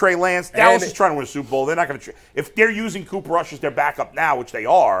they have Trey Lance, Dallas And is trying to win a Super Bowl. They're not going to. If they're using Cooper Rush as their backup now, which they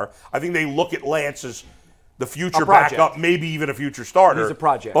are, I think they look at Lance as the future A project. backup, maybe even a future starter. He's a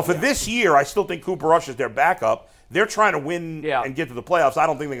project, But for yeah. this year, I still think Cooper Rush is their backup. They're trying to win Yeah. and get to the playoffs. I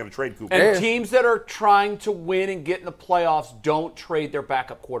don't think they're going to trade Cooper. And teams that are trying to win and get in the playoffs don't trade their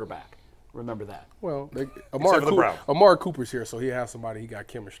backup quarterback. Remember that. Well, for the Browns. Amari Cooper's here, so he has somebody he got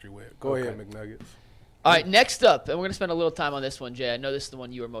chemistry with. Go ahead, McNuggets. All right, next up, and we're going to spend a little time on this one, Jay. I know this is the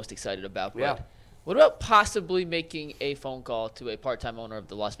one you were most excited about. But Yeah. what about possibly making a phone call to a part-time owner of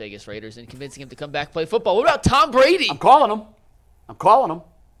the Las Vegas Raiders and convincing him to come back play football? What about Tom Brady? I'm calling him.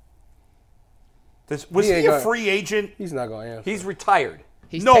 Was He he ain't a got- free agent? He's not going to answer. He's retired.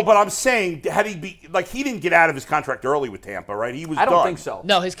 He's No, tech- but I'm saying, had he be like he didn't get out of his contract early with Tampa, right? He was. I don't done. think so.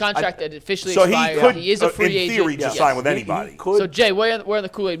 No, his contract had officially So he expired. could, He is a free in agent. theory, just Yes. sign with He anybody. could. So, Jay, where on the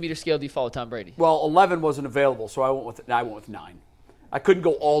Kool-Aid meter scale do you follow Tom Brady? Well, 11 wasn't available, so I went with 9. I couldn't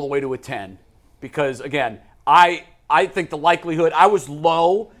go all the way to a 10 because, again, I think the likelihood, I was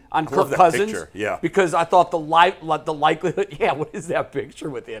low on love Kirk that Cousins picture, yeah. because I thought the likelihood, yeah, what is that picture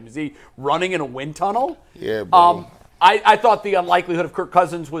with him? Is he running in a wind tunnel? Yeah, bro. I thought the unlikelihood of Kirk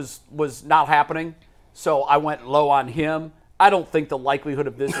Cousins was not happening, so I went low on him. I don't think the likelihood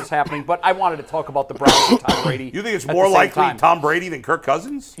of this is happening, but I wanted to talk about the Browns and Tom Brady. You think it's at more the same likely time. Tom Brady than Kirk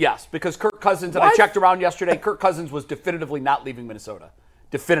Cousins? Yes, because Kirk Cousins, and I checked around yesterday, Kirk Cousins was definitively not leaving Minnesota.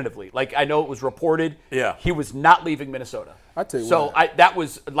 Definitively. Like, I know it was reported. Yeah. He was not leaving Minnesota. I tell you so what. that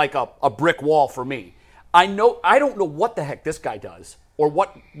was like a brick wall for me. I don't know what the heck this guy does or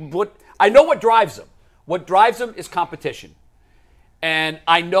what I know what drives him. What drives him is competition. And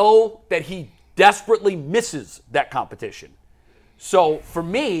I know that he desperately misses that competition. So for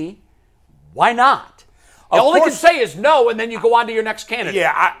me, why not? All he can course- say is no, and then you go on to your next candidate.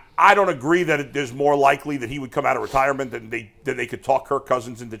 Yeah, I don't agree that it is more likely that he would come out of retirement than they could talk Kirk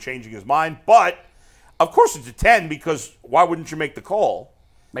Cousins into changing his mind. But of course it's a 10 because why wouldn't you make the call?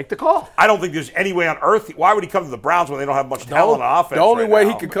 Make the call. I don't think there's any way on earth. Why would he come to the Browns when they don't have much talent on offense? The only right way now?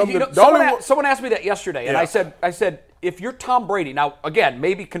 he could come You to know, someone asked me that yesterday, and Yeah. I said, if you're Tom Brady, now again,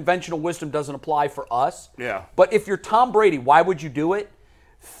 maybe conventional wisdom doesn't apply for us. Yeah. But if you're Tom Brady, why would you do it?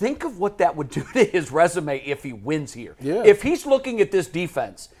 Think of what that would do to his resume if he wins here. Yeah. If he's looking at this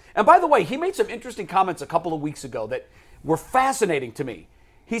defense, and by the way, he made some interesting comments a couple of weeks ago that were fascinating to me.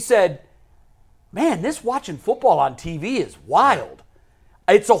 He said, "Man, this watching football on TV is wild.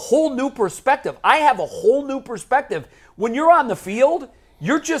 It's a whole new perspective. I have a whole new perspective. When you're on the field,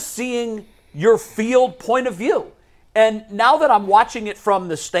 you're just seeing your field point of view. And now that I'm watching it from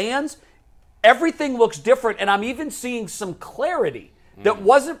the stands, everything looks different, and I'm even seeing some clarity that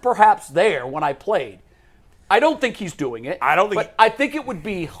wasn't perhaps there when I played. I don't think he's doing it. I don't think but I think it would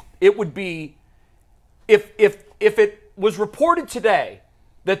be if it was reported today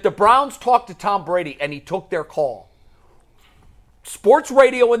that the Browns talked to Tom Brady and he took their call. Sports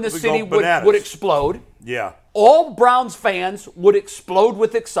radio in the We'd city go bananas. would explode. Yeah. All Browns fans would explode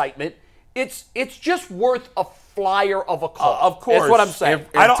with excitement. It's just worth a flyer of a call. Of course. That's what I'm saying.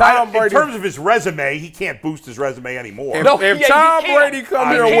 In terms of his resume, he can't boost his resume anymore. No, If yeah, Tom he can't. Brady come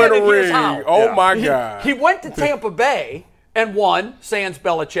He here and can't, win a and here's ring, how. oh my God. He went to Tampa Bay and won, sans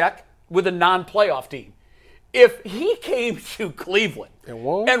Belichick, with a non-playoff team. If he came to Cleveland And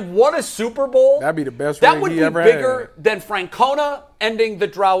won? a Super Bowl, That'd be the best that ring would he be ever bigger than Francona ending the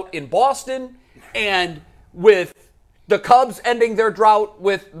drought in Boston and with the Cubs ending their drought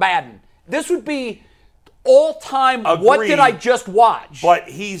with Madden. This would be all-time, what did Agreed. I just watch? But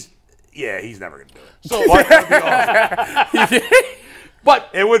he's never going to do it. So but it would be awesome. But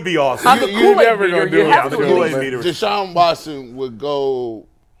It would be awesome. on the You Kool-Aid never meter, gonna do you it. have The to Kool-Aid believe meter. Deshaun Watson would go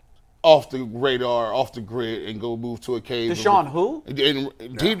off the radar, off the grid, and go move to a cave. Deshaun who?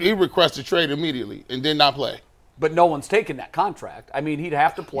 And he requested trade immediately and did not play. But no one's taking that contract. I mean, he'd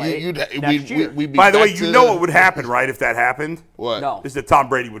have to play next year. We'd be By the way, back you to- know what would happen, right, if that happened? What? No. Is that Tom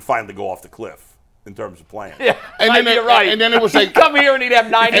Brady would finally go off the cliff in terms of playing. Yeah, And then you're right. and then it would say He'd come here and he'd have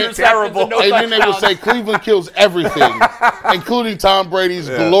 9 interceptions terrible. and no and then they would touchdowns. say Cleveland kills everything, including Tom Brady's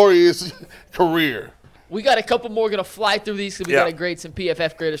glorious career. We got a couple more going to fly through these because we got to grade some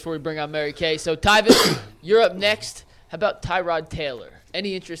PFF graders before we bring on Mary Kay. So, Tyvin, you're up next. How about Tyrod Taylor?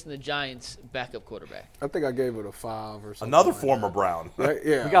 Any interest in the Giants' backup quarterback? I think I gave it a 5 or something. Another like former that. Brown. Right?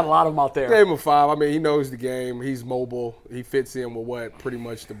 Yeah. We got a lot of them out there. Gave him a 5. I mean, he knows the game. He's mobile. He fits in with what pretty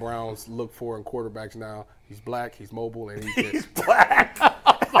much the Browns look for in quarterbacks now. He's black, he's mobile, and he fits. Black.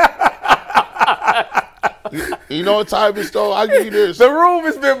 You know what, Tyvin, though? I'll give you this. The room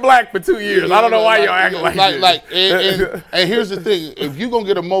has been black for 2 years. I don't know why y'all acting like this. And here's the thing: if you're gonna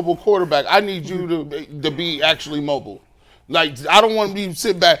get a mobile quarterback, I need you to be actually mobile. Like, I don't want to be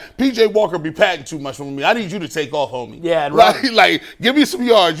sitting back. PJ Walker be patting too much from me. I need you to take off, homie. Yeah, and like give me some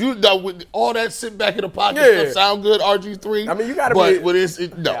yards. You know, with all that sit back in the pocket Yeah. stuff sound good, RG3. I mean, you gotta but be-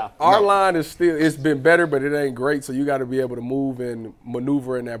 But no. Our line is still, it's been better, but it ain't great. So you got to be able to move and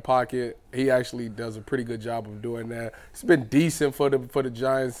maneuver in that pocket. He actually does a pretty good job of doing that. It's been decent for the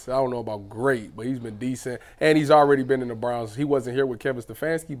Giants. I don't know about great, but he's been decent. And he's already been in the Browns. He wasn't here with Kevin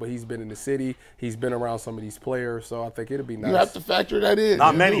Stefanski, but he's been in the city. He's been around some of these players. So I think it'll be nice. You have to factor that in.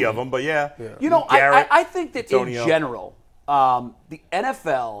 Not You many do. of them, but yeah. You know, Garrett, I think that Antonio. in general, the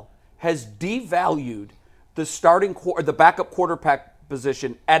NFL has devalued the the backup quarterback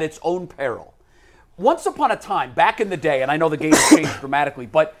position at its own peril. Once upon a time, back in the day, and I know the game has changed dramatically,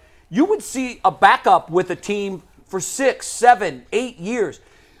 but you would see a backup with a team for 6, 7, 8 years.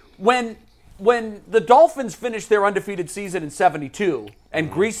 When the Dolphins finished their undefeated season in '72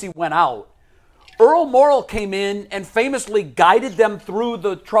 and Greasy went out, Earl Morrall came in and famously guided them through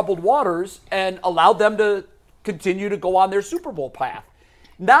the troubled waters and allowed them to continue to go on their Super Bowl path.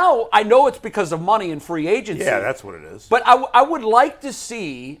 Now, I know it's because of money and free agency. Yeah, that's what it is. But I would like to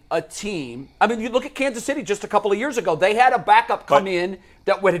see a team. I mean, you look at Kansas City just a couple of years ago. They had a backup come in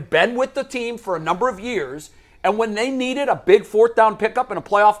that had been with the team for a number of years. And when they needed a big fourth down pickup in a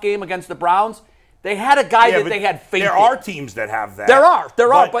playoff game against the Browns, they had a guy that but they had faith There in. are teams that have that. There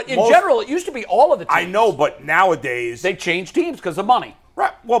are. But in most- general, it used to be all of the teams. I know, but nowadays. They changed teams because of money.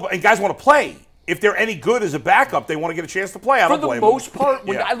 Right. Well, and guys want to play. If they're any good as a backup, they want to get a chance to play. I For don't the blame them. most part,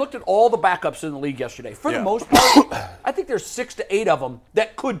 when Yeah. I looked at all the backups in the league yesterday, for the Yeah. most part, I think there's 6 to 8 of them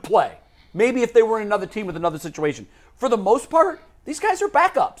that could play. Maybe if they were in another team with another situation. For the most part, these guys are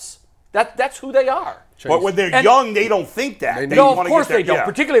backups. That's who they are. But when they're young, they don't think that. They No, of wanna course get they that- don't, yeah.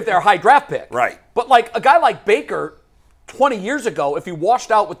 particularly if they're a high draft pick. Right. But like a guy like Baker, 20 years ago, if he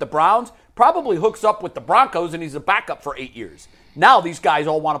washed out with the Browns, probably hooks up with the Broncos and he's a backup for 8 years. Now these guys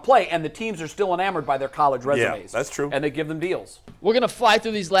all want to play, and the teams are still enamored by their college resumes. that's true. And they give them deals. We're going to fly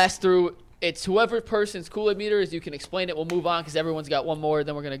through these last through. It's whoever person's Kool-Aid meter is. You can explain it. We'll move on because everyone's got one more.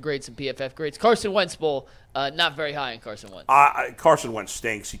 Then we're going to grade some PFF grades. Carson Wentz Bowl, not very high in Carson Wentz. Carson Wentz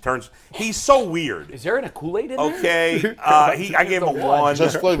stinks. He's so weird. Is there a Kool-Aid in there? Okay, I gave him a 1.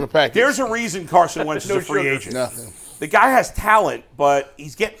 Just flavor package. There's a reason Carson Wentz is No a free sugar. agent. Nothing. The guy has talent, but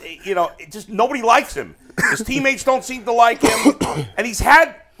he's just nobody likes him. His teammates don't seem to like him, and he's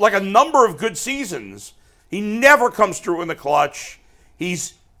had like a number of good seasons. He never comes through in the clutch.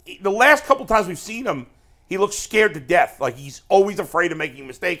 The last couple times we've seen him, he looks scared to death. Like he's always afraid of making a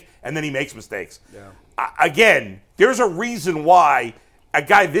mistake, and then he makes mistakes. Yeah. Again, there's a reason why a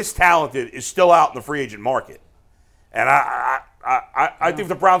guy this talented is still out in the free agent market, and I think if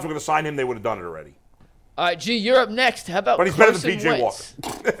the Browns were going to sign him, they would have done it already. All right, G, you're up next. How about But he's better Carson than P.J. Wentz?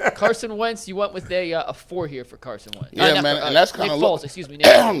 Carson Wentz, you went with a 4 here for Carson Wentz. Yeah, Not man, for, and that's Nick kinda Foles, low. excuse me. Nick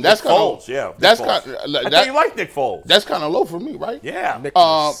Foles. That's kind Foles, of yeah. That's Nick kind. Foles. I thought you liked Nick Foles. That's kind of low for me, right? Yeah.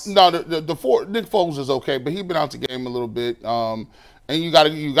 No, the 4 Nick Foles is okay, but he's been out the game a little bit. And you got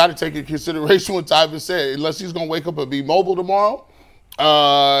to take into consideration what Tyvin said. Unless he's gonna wake up and be mobile tomorrow,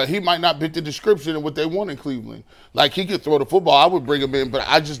 he might not fit the description of what they want in Cleveland. Like he could throw the football, I would bring him in, but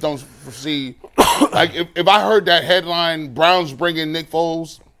I just don't foresee. Like if I heard that headline, Browns bringing Nick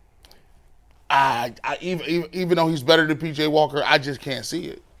Foles, I even though he's better than PJ Walker, I just can't see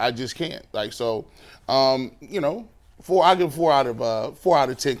it. I just can't. Like so, I give 4 out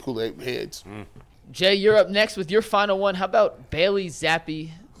of 10 Kool-Aid heads. Jay, you're up next with your final one. How about Bailey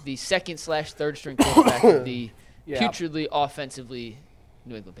Zappi, the second/third string quarterback of the putridly offensively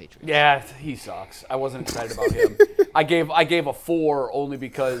New England Patriots? Yeah, he sucks. I wasn't excited about him. I gave a 4 only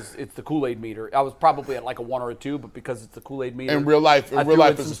because it's the Kool-Aid meter. I was probably at like a 1 or a 2, but because it's the Kool-Aid meter. In real life, I threw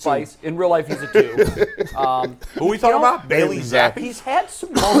in it's some a 2. spice. In real life, he's a 2. Who we talking about? Bailey Zappi. He's had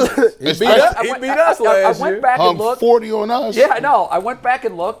some moments. He beat us I last went year. back and Hung looked. 40 on us. Yeah, I know. I went back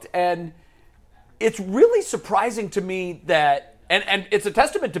and looked, and it's really surprising to me that, and it's a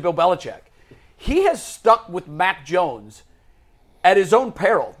testament to Bill Belichick. He has stuck with Mac Jones at his own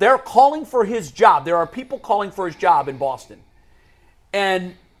peril. They're calling for his job. There are people calling for his job in Boston.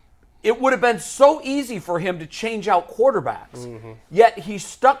 And it would have been so easy for him to change out quarterbacks. Yet he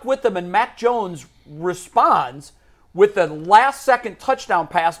stuck with them, and Mac Jones responds with the last-second touchdown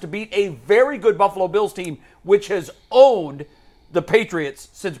pass to beat a very good Buffalo Bills team, which has owned the Patriots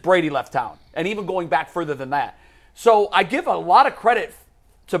since Brady left town, and even going back further than that. So I give a lot of credit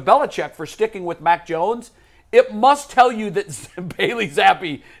to Belichick for sticking with Mac Jones. It must tell you that Bailey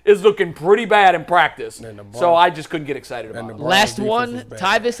Zappi is looking pretty bad in practice. So I just couldn't get excited about it. Last defense one, was bad.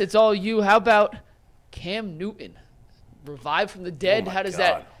 Tyvis, it's all you. How about Cam Newton? Revived from the dead? How does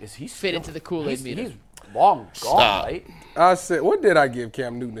that Is he fit still- into the Kool-Aid He's meter? long gone, Stop. right? I said, what did I give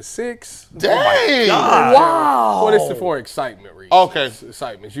Cam Newton? A 6? Dang! Wow. Well, it's for excitement reasons. Okay. It's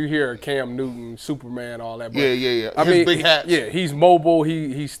excitement. You hear Cam Newton, Superman, all that. But, Yeah. I His mean, big hats. Yeah, he's mobile.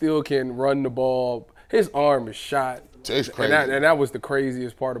 He still can run the ball. His arm is shot. It's crazy. And that was the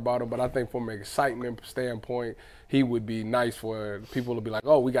craziest part about him. But I think from an excitement standpoint, he would be nice for people to be like,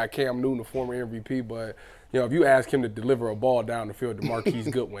 oh, we got Cam Newton, a former MVP. But, if you ask him to deliver a ball down the field to Marquise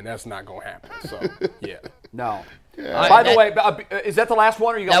Goodwin, that's not going to happen. So, yeah. No. Yeah. By the way, is that the last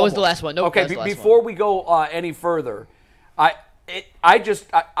one, or you got That one was the more? last one. Nope, Okay, that was the last before we go any further, I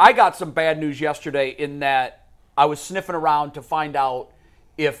got some bad news yesterday in that I was sniffing around to find out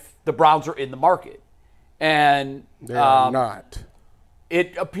if the Browns are in the market, and They are not.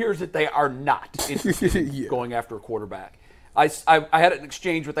 it appears that they are not interested Yeah. going after a quarterback. I had an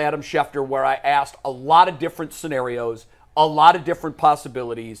exchange with Adam Schefter where I asked a lot of different scenarios, a lot of different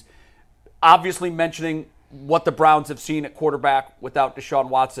possibilities, obviously mentioning what the Browns have seen at quarterback without Deshaun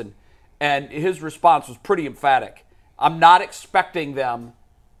Watson. And his response was pretty emphatic. I'm not expecting them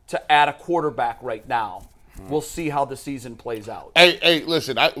to add a quarterback right now. We'll see how the season plays out. Hey,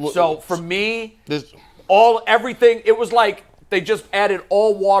 listen. So for me, this, everything, it was like they just added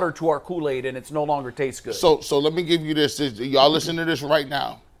all water to our Kool-Aid and it's no longer tastes good. so let me give you this. Y'all listen to this right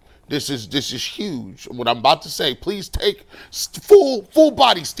now. This is huge. What I'm about to say. Please take full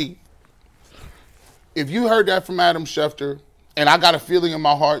body, Steve. If you heard that from Adam Schefter, and I got a feeling in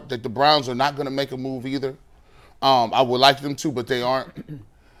my heart that the Browns are not going to make a move either. I would like them to, but they aren't.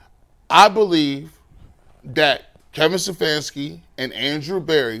 I believe that Kevin Stefanski and Andrew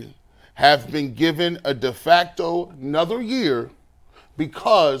Berry have been given a de facto another year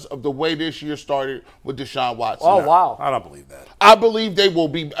because of the way this year started with Deshaun Watson. Oh, wow. I don't believe that. I believe they will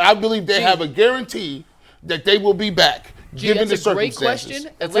be. I believe they have a guarantee that they will be back, given the That's a great circumstances. question.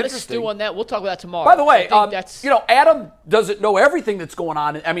 And That's let us interesting. stew on that. We'll talk about that tomorrow. By the way, I think that's Adam doesn't know everything that's going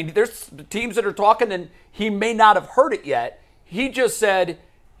on. I mean, there's teams that are talking, and he may not have heard it yet. He just said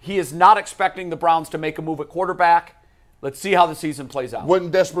he is not expecting the Browns to make a move at quarterback. Let's see how the season plays out.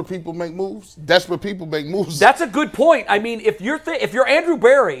 Wouldn't desperate people make moves? Desperate people make moves. That's a good point. I mean, if you're Andrew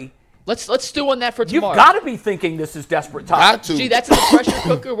Berry, let's stew on that for you've tomorrow. got to be thinking this is desperate times. Got to. Gee, that's in the pressure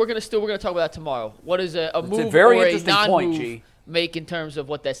cooker. We're gonna talk about that tomorrow. What is a move very or a interesting non-move point, G. make in terms of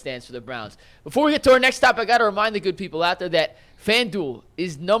what that stands for the Browns? Before we get to our next stop, I got to remind the good people out there that FanDuel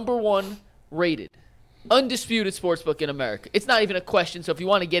is #1 rated, undisputed sportsbook in America. It's not even a question. So if you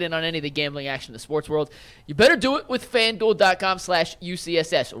want to get in on any of the gambling action in the sports world, you better do it with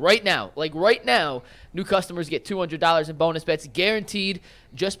FanDuel.com/UCSS right now. Like right now, new customers get $200 in bonus bets guaranteed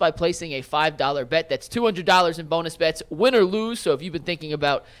just by placing a $5 bet. That's $200 in bonus bets, win or lose. So if you've been thinking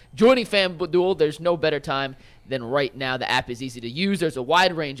about joining FanDuel, there's no better time than right now. The app is easy to use. There's a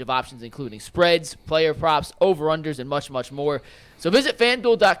wide range of options, including spreads, player props, over-unders, and much, much more. So visit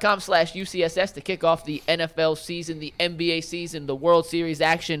FanDuel.com/UCSS to kick off the NFL season, the NBA season, the World Series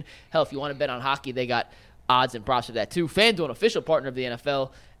action. Hell, if you want to bet on hockey, they got odds and props for that too. FanDuel, an official partner of the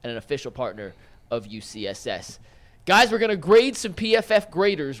NFL and an official partner of UCSS. Guys, we're going to grade some PFF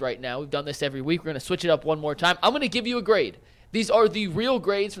graders right now. We've done this every week. We're going to switch it up one more time. I'm going to give you a grade. These are the real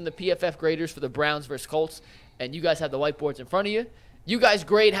grades from the PFF graders for the Browns versus Colts, and you guys have the whiteboards in front of you. You guys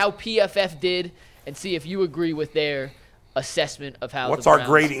grade how PFF did and see if you agree with their assessment of how What's the our Browns.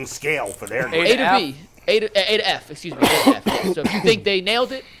 grading scale for their A A to B, A to F, excuse me, A to F. Yeah. So if you think they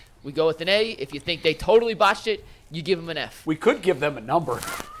nailed it, we go with an A. If you think they totally botched it, you give them an F. We could give them a number,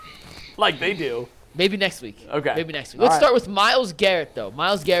 like they do. Maybe next week. Okay. Maybe next week. All Let's right. start with Myles Garrett, though.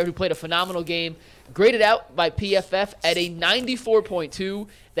 Myles Garrett, who played a phenomenal game, graded out by PFF at a 94.2.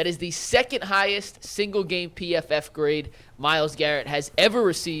 That is the second highest single-game PFF grade Myles Garrett has ever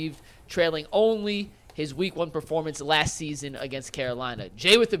received, trailing only his Week 1 performance last season against Carolina.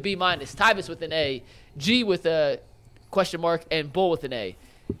 Jay with a B-, Tyvis with an A, G with a question mark, and Bull with an A.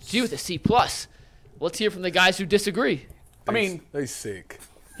 G with a C+. Let's hear from the guys who disagree. I mean, They sick.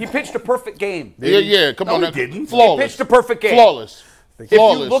 he pitched a perfect game. Yeah, come on. he now. didn't. Flawless. He pitched a perfect game. Flawless. If you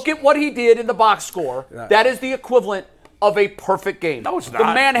look at what he did in the box score, that is the equivalent of a perfect game. No, it's The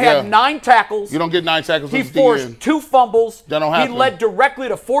not. man had Yeah. 9 tackles. You don't get 9 tackles. He at the forced end. 2 fumbles. That don't He happen. led directly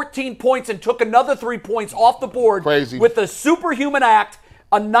to 14 points and took another 3 points off the board. Crazy. With a superhuman act.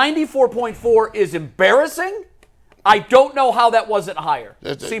 A 94.4 is embarrassing. I don't know how that wasn't higher.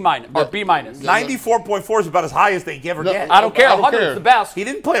 That's it. C- or B-. 94.4 is about as high as they ever No, get. I don't care. I don't 100 care. is the best. He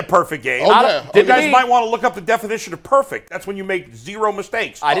didn't play a perfect game. Okay. You Okay. guys might want to look up the definition of perfect. That's when you make 0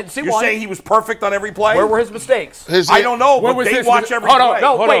 mistakes. I didn't see You're one. saying he was perfect on every play? Where were his mistakes? I don't know, Where but was they his- watch every hold on, play.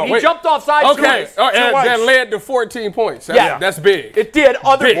 No, Hold wait, on, he wait. jumped off sides Okay, twice. and twice. that led to 14 points. Yeah. That's big. It did.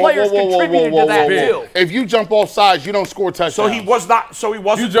 Other Big. players contributed to that, whoa. too. If you jump off sides, you don't score touchdowns. So he was not. So he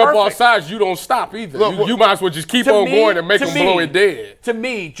wasn't. You jump off perfect. sides, you don't stop either. Look, You might as well just keep To on me- going and make to them me- blow it dead. To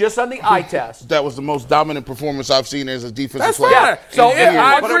me, just on the eye test. That was the most dominant performance I've seen as a defensive That's player. fine. So Yeah, if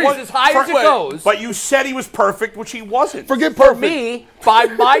I once agree. it's as high as it goes, But you said he was perfect, which he wasn't. Forget for perfect. me, by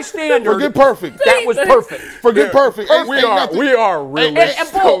my standard, Forget perfect. that was perfect. Forget perfect. Ain't- We ain't are nothing-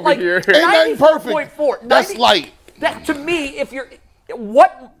 realists Bull, over here. Ain't nothing perfect. 94.4. That's light. That, to me, if you're,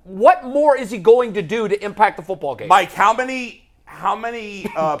 what more is he going to do to impact the football game? Mike, how many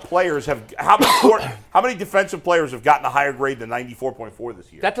players have how many defensive players have gotten a higher grade than 94.4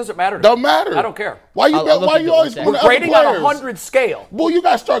 this year? That doesn't matter. to Don't me. matter. I don't care. Why you? I'll look Why into you it always one put second. other Grading on a players? 100 scale. Well, you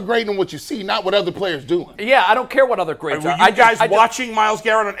gotta start grading on what you see, not what other players doing. Yeah, I don't care what other grades Were are. you guys I just- watching Myles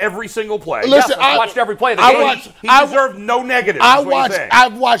Garrett on every single play? Listen, I watched every play of the I game. watched- He I- deserved no negatives. I is what he's watched. saying.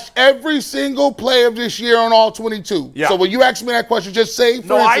 I've watched every single play of this year on all 22. Yeah. So when you ask me that question, just say, for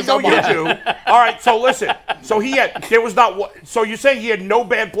No, I instance, know I'm you watching. do. All right, so listen. So there was not. So you're saying he had no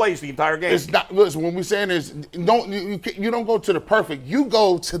bad plays the entire game? It's not. Listen, when we're saying is, you don't go to the perfect. You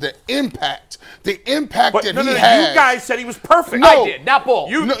go to the impact. The impact But that no, he no, has. you guys said he was perfect. No. I did, not Bull.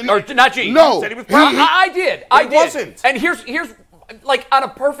 You- or not G. No. You said he was He- perfect. I did. I He did. wasn't. And here's like on a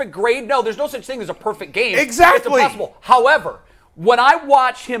perfect grade. No, there's no such thing as a perfect game. Exactly. It's impossible. However, when I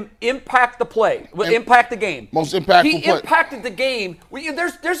watch him impact the play, impact the game, Most impactful he play. impacted the game.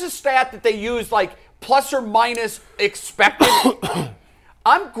 There's a stat that they use like plus or minus expected.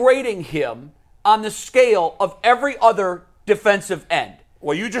 I'm grading him on the scale of every other defensive end.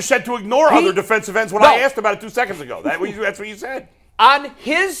 Well, you just said to ignore He- other defensive ends when No. I asked about it 2 seconds ago. That's what you said. On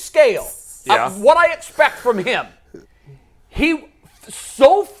his scale Yeah. of what I expect from him, he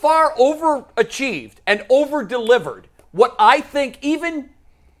so far overachieved and over-delivered what I think even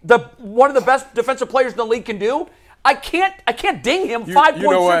one of the best defensive players in the league can do. I can't ding him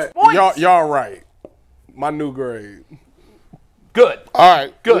 5.6 points. Y'all right. My new grade. Good. All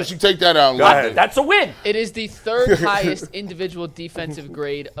right. Good. Let's take that out. Go ahead. That's a win. It is the third highest individual defensive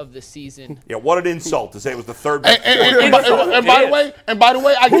grade of the season. Yeah, what an insult to say it was the third best. And by the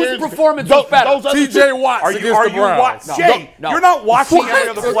way, I Whose guarantee performance was better? those other T.J. Watts Are against you the Browns. watching? Jay, No. you're not watching any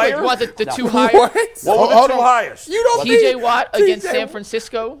other Real quick, player? you want the two What? highest? What were the Hold two on. highest? You don't TJ think Watt against TJ San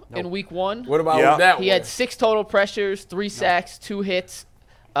Francisco in week 1. What about Yeah. that He one? had 6 total pressures, 3 sacks, 2 hits,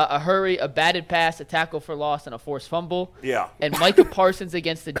 a hurry, a batted pass, a tackle for loss, and a forced fumble. Yeah. And Micah Parsons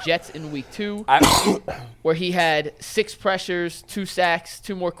against the Jets in week 2, where he had 6 pressures, 2 sacks,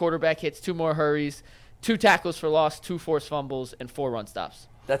 2 more quarterback hits, 2 more hurries, 2 tackles for loss, 2 forced fumbles, and 4 run stops.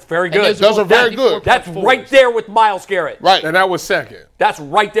 That's very And good. Those are very good. That's right there with Myles Garrett. Right. And that was second. That's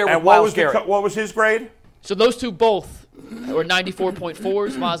right there with And what Myles was Garrett. what was his grade? So those two both were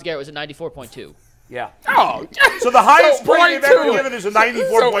 94.4s. Myles Garrett was a 94.2. Yeah. Oh, So the highest grade point they've ever two. given is a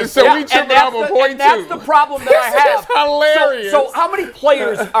 94.4. So Yeah, we and tripping off a point that's two. the problem that I have. That's hilarious. So how many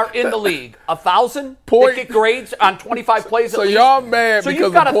players are in the league? 1,000 Point- that get grades on 25 plays. So at least? y'all mad So because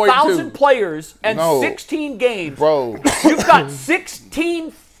you've got of point 1,000 two. players and No. 16 games. Bro. You've got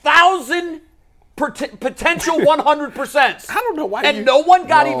 16,000 potential 100%. I don't know why And you- no one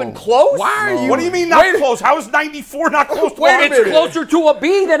got even close. Why are you? What do you mean not close? How is 94 not close to Wait a 100? minute. It's closer to a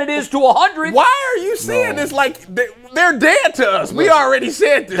B than it is to 100. Why are you saying this like they're dead to us? We already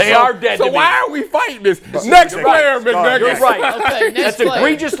said this. They are dead So to me. why are we fighting this? Next You're player, right. McNuggets. You're right. Okay, next That's player.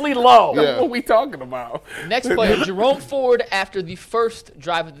 egregiously low. Yeah. What are we talking about? Next player, Jerome Ford, after the first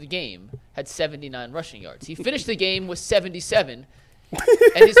drive of the game, had 79 rushing yards. He finished the game with 77,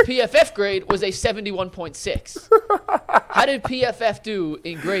 and his PFF grade was a 71.6. How did PFF do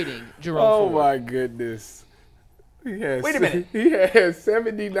in grading Jerome Oh Ford? my goodness. He has, Wait a minute. He had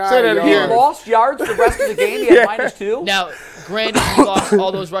 79 Say that yards. He again. lost yards the rest of the game. He had -2. Now, granted, he lost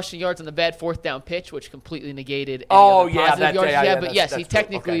all those rushing yards on the bad 4th down pitch, which completely negated any Oh, other yeah, positive that- yards yeah, he yeah, had. But that's- yes, he that's true.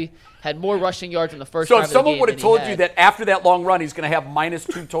 technically Okay. had more rushing yards in the first So drive if of the someone game would have than he told had. you that after that long run he's going to have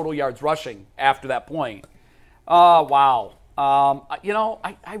 -2 total yards rushing after that point, wow.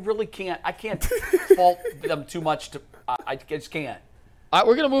 I really can't. I can't fault them too much. I just can't. All right,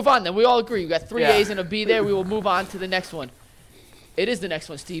 we're going to move on then. We all agree. We got 3 Yeah. A's and a B there. We will move on to the next one. It is the next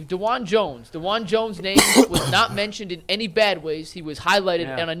one, Steve. DeJuan Jones. DeJuan Jones' name was not mentioned in any bad ways. He was highlighted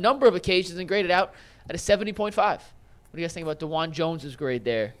Yeah. on a number of occasions and graded out at a 70.5. What do you guys think about DeJuan Jones' grade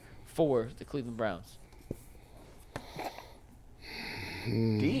there for the Cleveland Browns?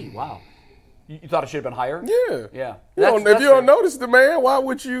 D. Wow. You thought it should have been higher? Yeah. Yeah. If you don't notice the man, why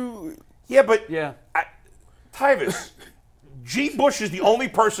would you? Yeah, but Yeah. Tyvis, G. Bush is the only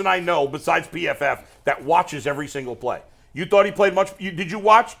person I know besides PFF that watches every single play. You thought he played much? Did you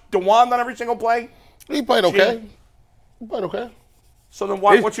watch DeJuan on every single play? He played okay. He played okay. So then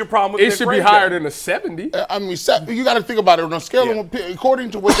what's your problem with It the should be grade higher then? than a 70. I mean, you got to think about it on a scale Yeah. of,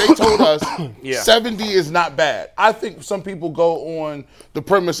 according to what they told us, Yeah. 70 is not bad. I think some people go on the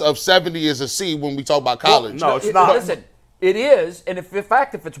premise of 70 is a C when we talk about college. no, it's not. Listen, it is, and if in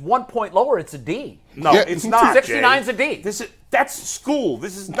fact if it's 1 point lower, it's a D. No, Yeah. it's not. 69's Jay. a D. That's school.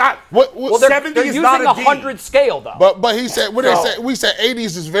 This is not. Well, they're 70 they're is using not a a D. 100 scale though. But he said, what No. they said, we said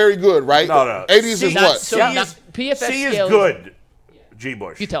 80s is very good, right? No. 80s is C- what? So C not- is, PFF C is scale is- good, G.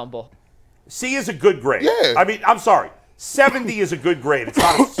 Bush. You tell him, Bull. C is a good grade. Yeah. I mean, I'm sorry. 70 is a good grade. It's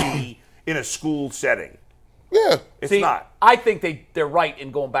not a C in a school setting. Yeah. It's See, not. I think they're right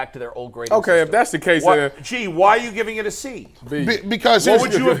in going back to their old grading Okay, if system. that's the case, G, why are you giving it a C? Because What here's-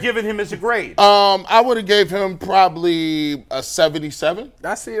 would you have given him as a grade? I would have gave him probably a 77.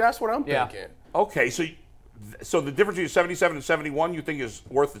 that's what I'm Yeah. thinking. Okay, so the difference between 77 and 71 you think is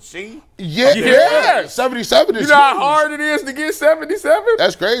worth a C? Yeah, Yeah. 77 is You know how huge. hard it is to get 77?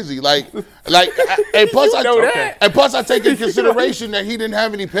 That's crazy. And plus You know that. and plus I take in consideration that he didn't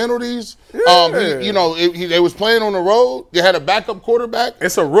have any penalties. They was playing on the road. They had a backup quarterback,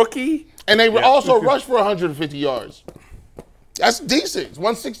 It's a rookie. and they also rushed for 150 yards. That's decent.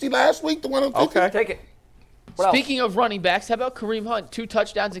 160 last week. The 150. Okay. Take it. What else? Speaking of running backs, how about Kareem Hunt? 2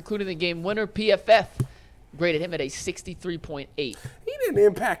 touchdowns, including the game winner. PFF graded him at a 63.8. He didn't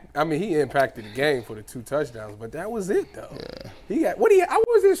impact. I mean, he impacted the game for the 2 touchdowns, but that was it though. He got what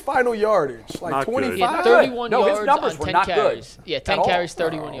was his final yardage? Like Not good. 25. He had Good. 31 No, his yards numbers on were 10 not good carries. Yeah, 10 at carries, all.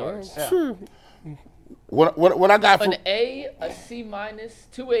 31 yards. What I got for An A, a C minus,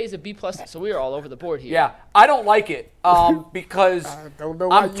 2 A's, a B plus. So we are all over the board here. Yeah, I don't like it because don't know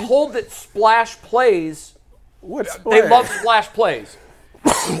why I'm told that splash plays What splash? They love splash plays.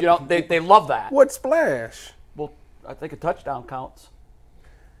 You know, they love that. What splash? Well, I think a touchdown counts.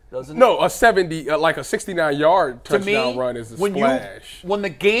 Doesn't it? No, a 70, like a 69-yard To touchdown me, run is a when splash. when the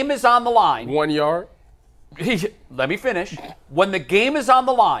game is on the line, 1 yard. let me finish. When the game is on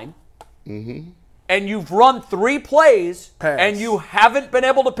the line, and you've run 3 plays, Pass. and you haven't been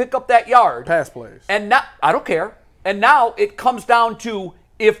able to pick up that yard, Pass plays. and now I don't care. And now it comes down to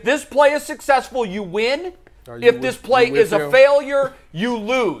if this play is successful, you win. Are you If with- this play you with is a him? failure, you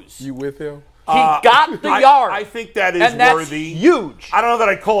lose. You with him? He got the yard. I think that is and that's worthy. huge. I don't know that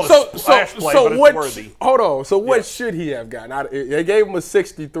I'd call it So, a splash play, but what? it's worthy. Hold on. So what should he have gotten? They gave him a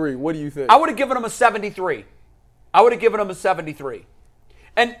 63. What do you think? I would have given him a 73. I would have given him a 73.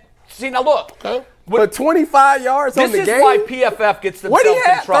 And see, now look. But 25 yards on This the is game. why PFF gets What themselves do you in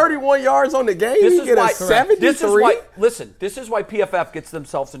have? trouble. 31 yards on the game. This You is get why. a 73. This is why. Listen. This is why PFF gets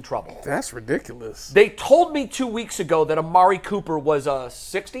themselves in trouble. That's ridiculous. They told me 2 weeks ago that Amari Cooper was a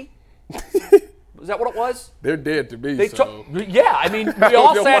 60. Was that what it was? They're dead to me. They so. yeah, I mean, we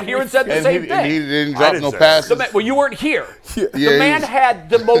all sat here and said the And same he thing. didn't I drop didn't no say passes. The man, well, you weren't here. Yeah, the he man was- had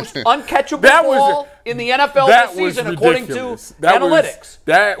the most uncatchable That was- ball in the NFL That this was season, according to ridiculous. That analytics.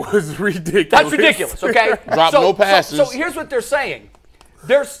 that was ridiculous. That's ridiculous, okay? Drop no passes. So here's what they're saying.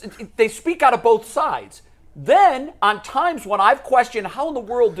 They speak out of both sides. Then, on times when I've questioned how in the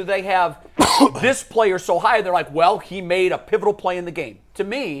world do they have this player so high, they're like, well, he made a pivotal play in the game. To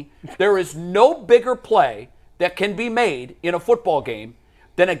me, there is no bigger play that can be made in a football game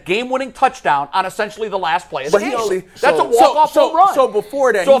than a game-winning touchdown on essentially the last play of the But he game. only- That's so- a walk-off so- home run. so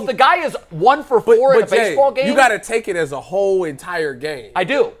before that, So he- if the guy is 1 for 4 in a Jay, baseball game, you got to take it as a whole entire game. I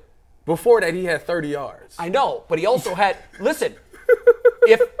do. Before that, he had 30 yards. I know, but he also had. Listen,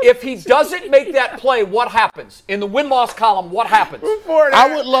 if he doesn't make that play, what happens in the win-loss column? What happens? Before that,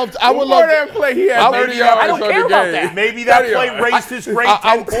 I would love that play, he had 30 yards I don't on care the about game. that. Maybe that 30 play yards. raised his grade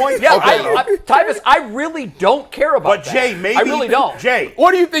 10 points. Yeah, Okay. Tyvus, I really don't care about But that. Jay, maybe I really don't. Jay,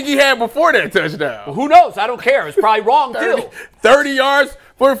 What do you think he had before that touchdown? Who knows? I don't care. It's probably wrong 30, too. 30 yards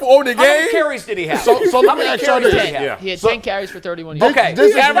on the How many game? carries did he have? So How let me many ask you carries did this. he have? Yeah. He had So- 10 carries for 31 yards. Okay, This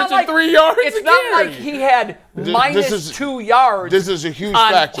is it's not averaging like 3 yards It's a not carry. like he had minus is- 2 yards. This is a huge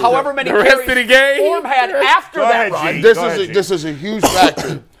on factor. however many The rest carries of the game? Form had after Go that ahead, run. G. This Go is ahead, G. this is a huge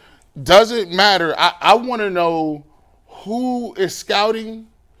factor. Doesn't matter. I want to know who is scouting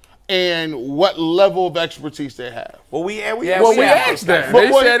and what level of expertise they have. well, we Yeah, Well, we Yeah. asked that. But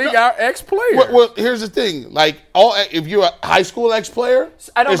They what- said he got ex-player. Well, here's the thing. Like, if you're a high school ex-player,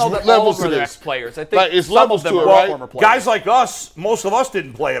 I don't it's know that all levels of them to are this. ex-players. I think Like, it's some levels of them to it, are right? former players. guys like us, most of us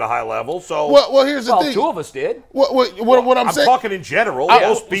didn't play at a high level. So Well, here's the well, thing. 2 of us did. What I'm I'm saying. talking in general. I-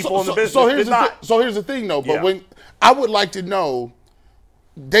 Most people in the business so here's did the not. so here's the thing, though. But Yeah. when I would like to know,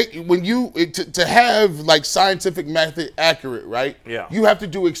 to have like scientific method accurate, right? Yeah. You have to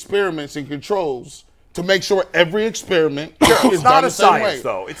do experiments and controls to make sure every experiment is It's done not the a same science, way.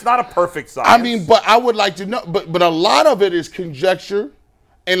 though. It's not a perfect science. I mean, but I would like to know. But a lot of it is conjecture,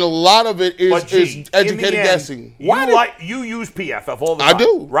 and a lot of it is, But G, is in the educated end, guessing. You use PFF all the I time.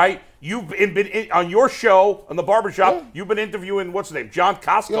 do. Right? You've been on your show on the barbershop. You've been interviewing what's his name, John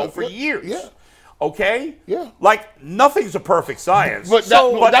Costco, Yeah, for yeah, years. yeah. Okay. Yeah. Like nothing's a perfect science. But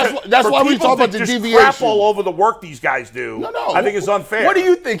that's for why we people talk to about the just deviation. crap all over the work these guys do. No. I think it's unfair. What do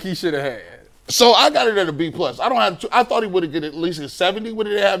you think he should have had? So I got it at a B plus. I don't have. I thought he would have get at least a 70. What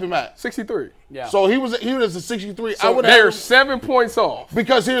did they have him at? 63. Yeah. So he was a 63. I So would they're have 7 points off.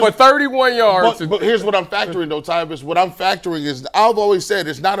 because here's For 31 yards. But here's what I'm factoring though, Tyvus. What I'm factoring is I've always said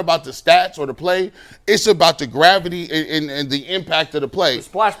it's not about the stats or the play. It's about the gravity and the impact of the play. The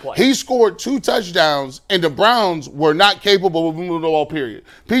splash play. He scored 2 touchdowns, and the Browns were not capable of moving the ball. Period.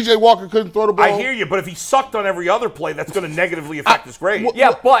 PJ Walker couldn't throw the ball. I hear you, but if he sucked on every other play, that's going to negatively affect his grade.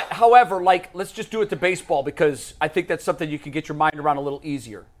 Yeah, but however, like let's just do it to baseball because I think that's something you can get your mind around a little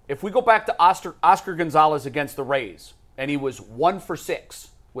easier. If we go back to Oscar Gonzalez against the Rays, and he was 1 for 6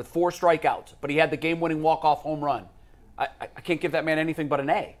 with 4 strikeouts, but he had the game-winning walk-off home run. I can't give that man anything but an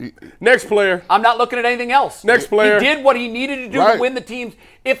A. Next player. I'm not looking at anything else. Next player. He did what he needed to do Right. to win the team.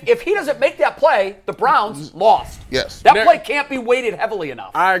 If he doesn't make that play, the Browns lost. Yes. That Ne- play can't be weighted heavily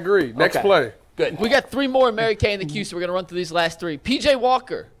enough. I agree. Next Okay. play. Good. We got 3 more in Mary Kay and the Q, so we're going to run through these last 3. PJ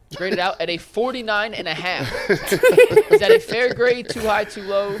Walker, graded out at a 49.5. Is that a fair grade? Too high, too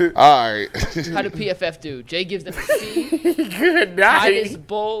low? All right. How did PFF do? Jay gives them a C. Good Titus night.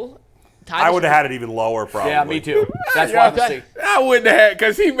 Bull. I would have had it even lower, probably. Yeah, me too. That's why I'm Okay. see. I wouldn't have had,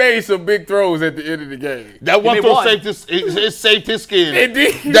 because he made some big throws at the end of the game. That one made throw one. saved his, it saved his skin. It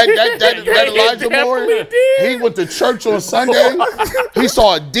did. That It Elijah Moore, definitely did. he went to church on Sunday. He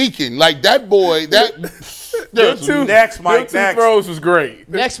saw a deacon. Like that boy, Next, Mike, Them next. two throws was great.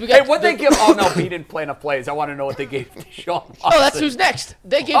 Next, we Hey, got. what they give? Oh no, he didn't play enough plays. I want to know what they gave to Deshaun Watson. Oh, that's who's next.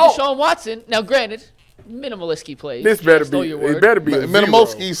 They gave Oh. Deshaun Watson. Now, granted, minimalistic plays. This better Stole be. your It word. better be a zero.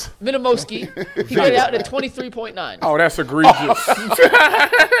 Minimoskis. Minimoski. He got it out at 23.9. Oh, that's egregious.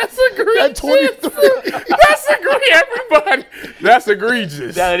 That's egregious. At 23. That's egregious. Everybody. That's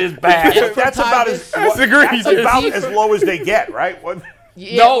egregious. That is bad. That's about as That's egregious. that's about as low as they get, right? What?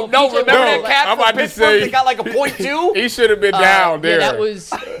 Yeah, No, well, PJ remember Walker- that cat I'm from about to Pittsburgh say- that got like a .2? He should have been down there. Yeah, that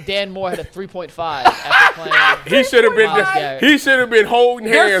was Dan Moore had a 3.5 after playing. He should have been. Myles Garrett. He should have been holding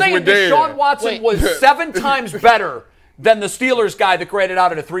They're hands saying with Dan. Deshaun Watson Wait. was 7 times better than the Steelers guy that graded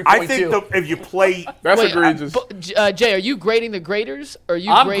out at a 3.2. I think if you play, That's Wait, egregious. Jay, are you grading the graders? Or are you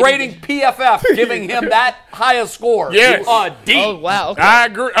I'm grading grading PFF, giving him that high a score. Yes. D. Oh, wow. Okay. I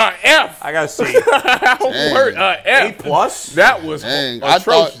agree. F. I gotta see Word, A F. plus. That was Dang, I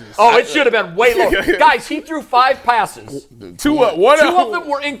thought- atrocious. Oh, it should have been way lower. Guys, he threw 5 passes. One 2 of them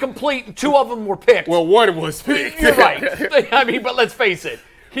were incomplete, and 2 of them were picked. Well, one was picked. You're right. I mean, but let's face it.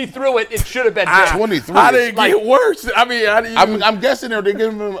 He threw it. It should have been picked. 23. How did it Like- get worse? I mean, how do you? I'm guessing are they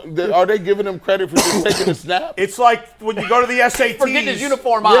giving him credit for just taking a snap? It's like when you go to the SATs. For getting his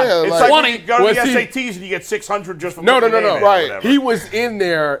uniform on. Yeah, It's like- like 20. when you go to Was the he- SATs and you get 600 just from no. putting your name in or Right. whatever. He was in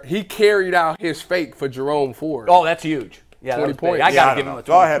there. He carried out his fake for Jerome Ford. Oh, that's huge. Yeah, 20 that was big. points. I Yeah, got I to give don't him know. a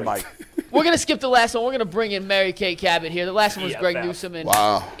 20. Go ahead, Mike. We're going to skip the last one. We're going to bring in Mary Kay Cabot here. The last one was Greg PFF. Newsome. And,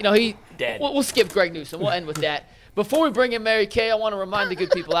 Wow. you know, Dead. we'll skip Greg Newsome. We'll end with that. Before we bring in Mary Kay, I want to remind the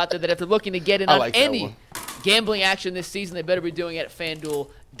good people out there that if they're looking to get in I on like that any one. gambling action this season, they better be doing it at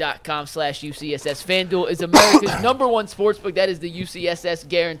FanDuel.com/UCSS. FanDuel is America's #1 sportsbook. That is the UCSS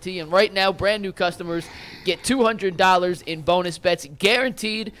guarantee. And right now, brand new customers get $200 in bonus bets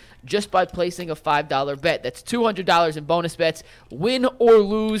guaranteed just by placing a $5 bet. That's $200 in bonus bets. Win or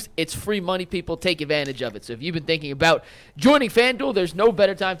lose, it's free money, people. Take advantage of it. So if you've been thinking about joining FanDuel, there's no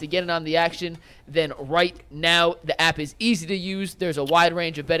better time to get in on the action than right now. The app is easy to use. There's a wide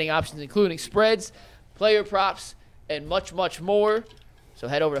range of betting options, including spreads, player props, and much, much more. So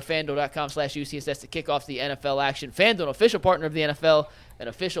head over to FanDuel.com/UCSS to kick off the NFL action. FanDuel, an official partner of the NFL, an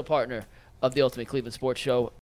official partner of the Ultimate Cleveland Sports Show.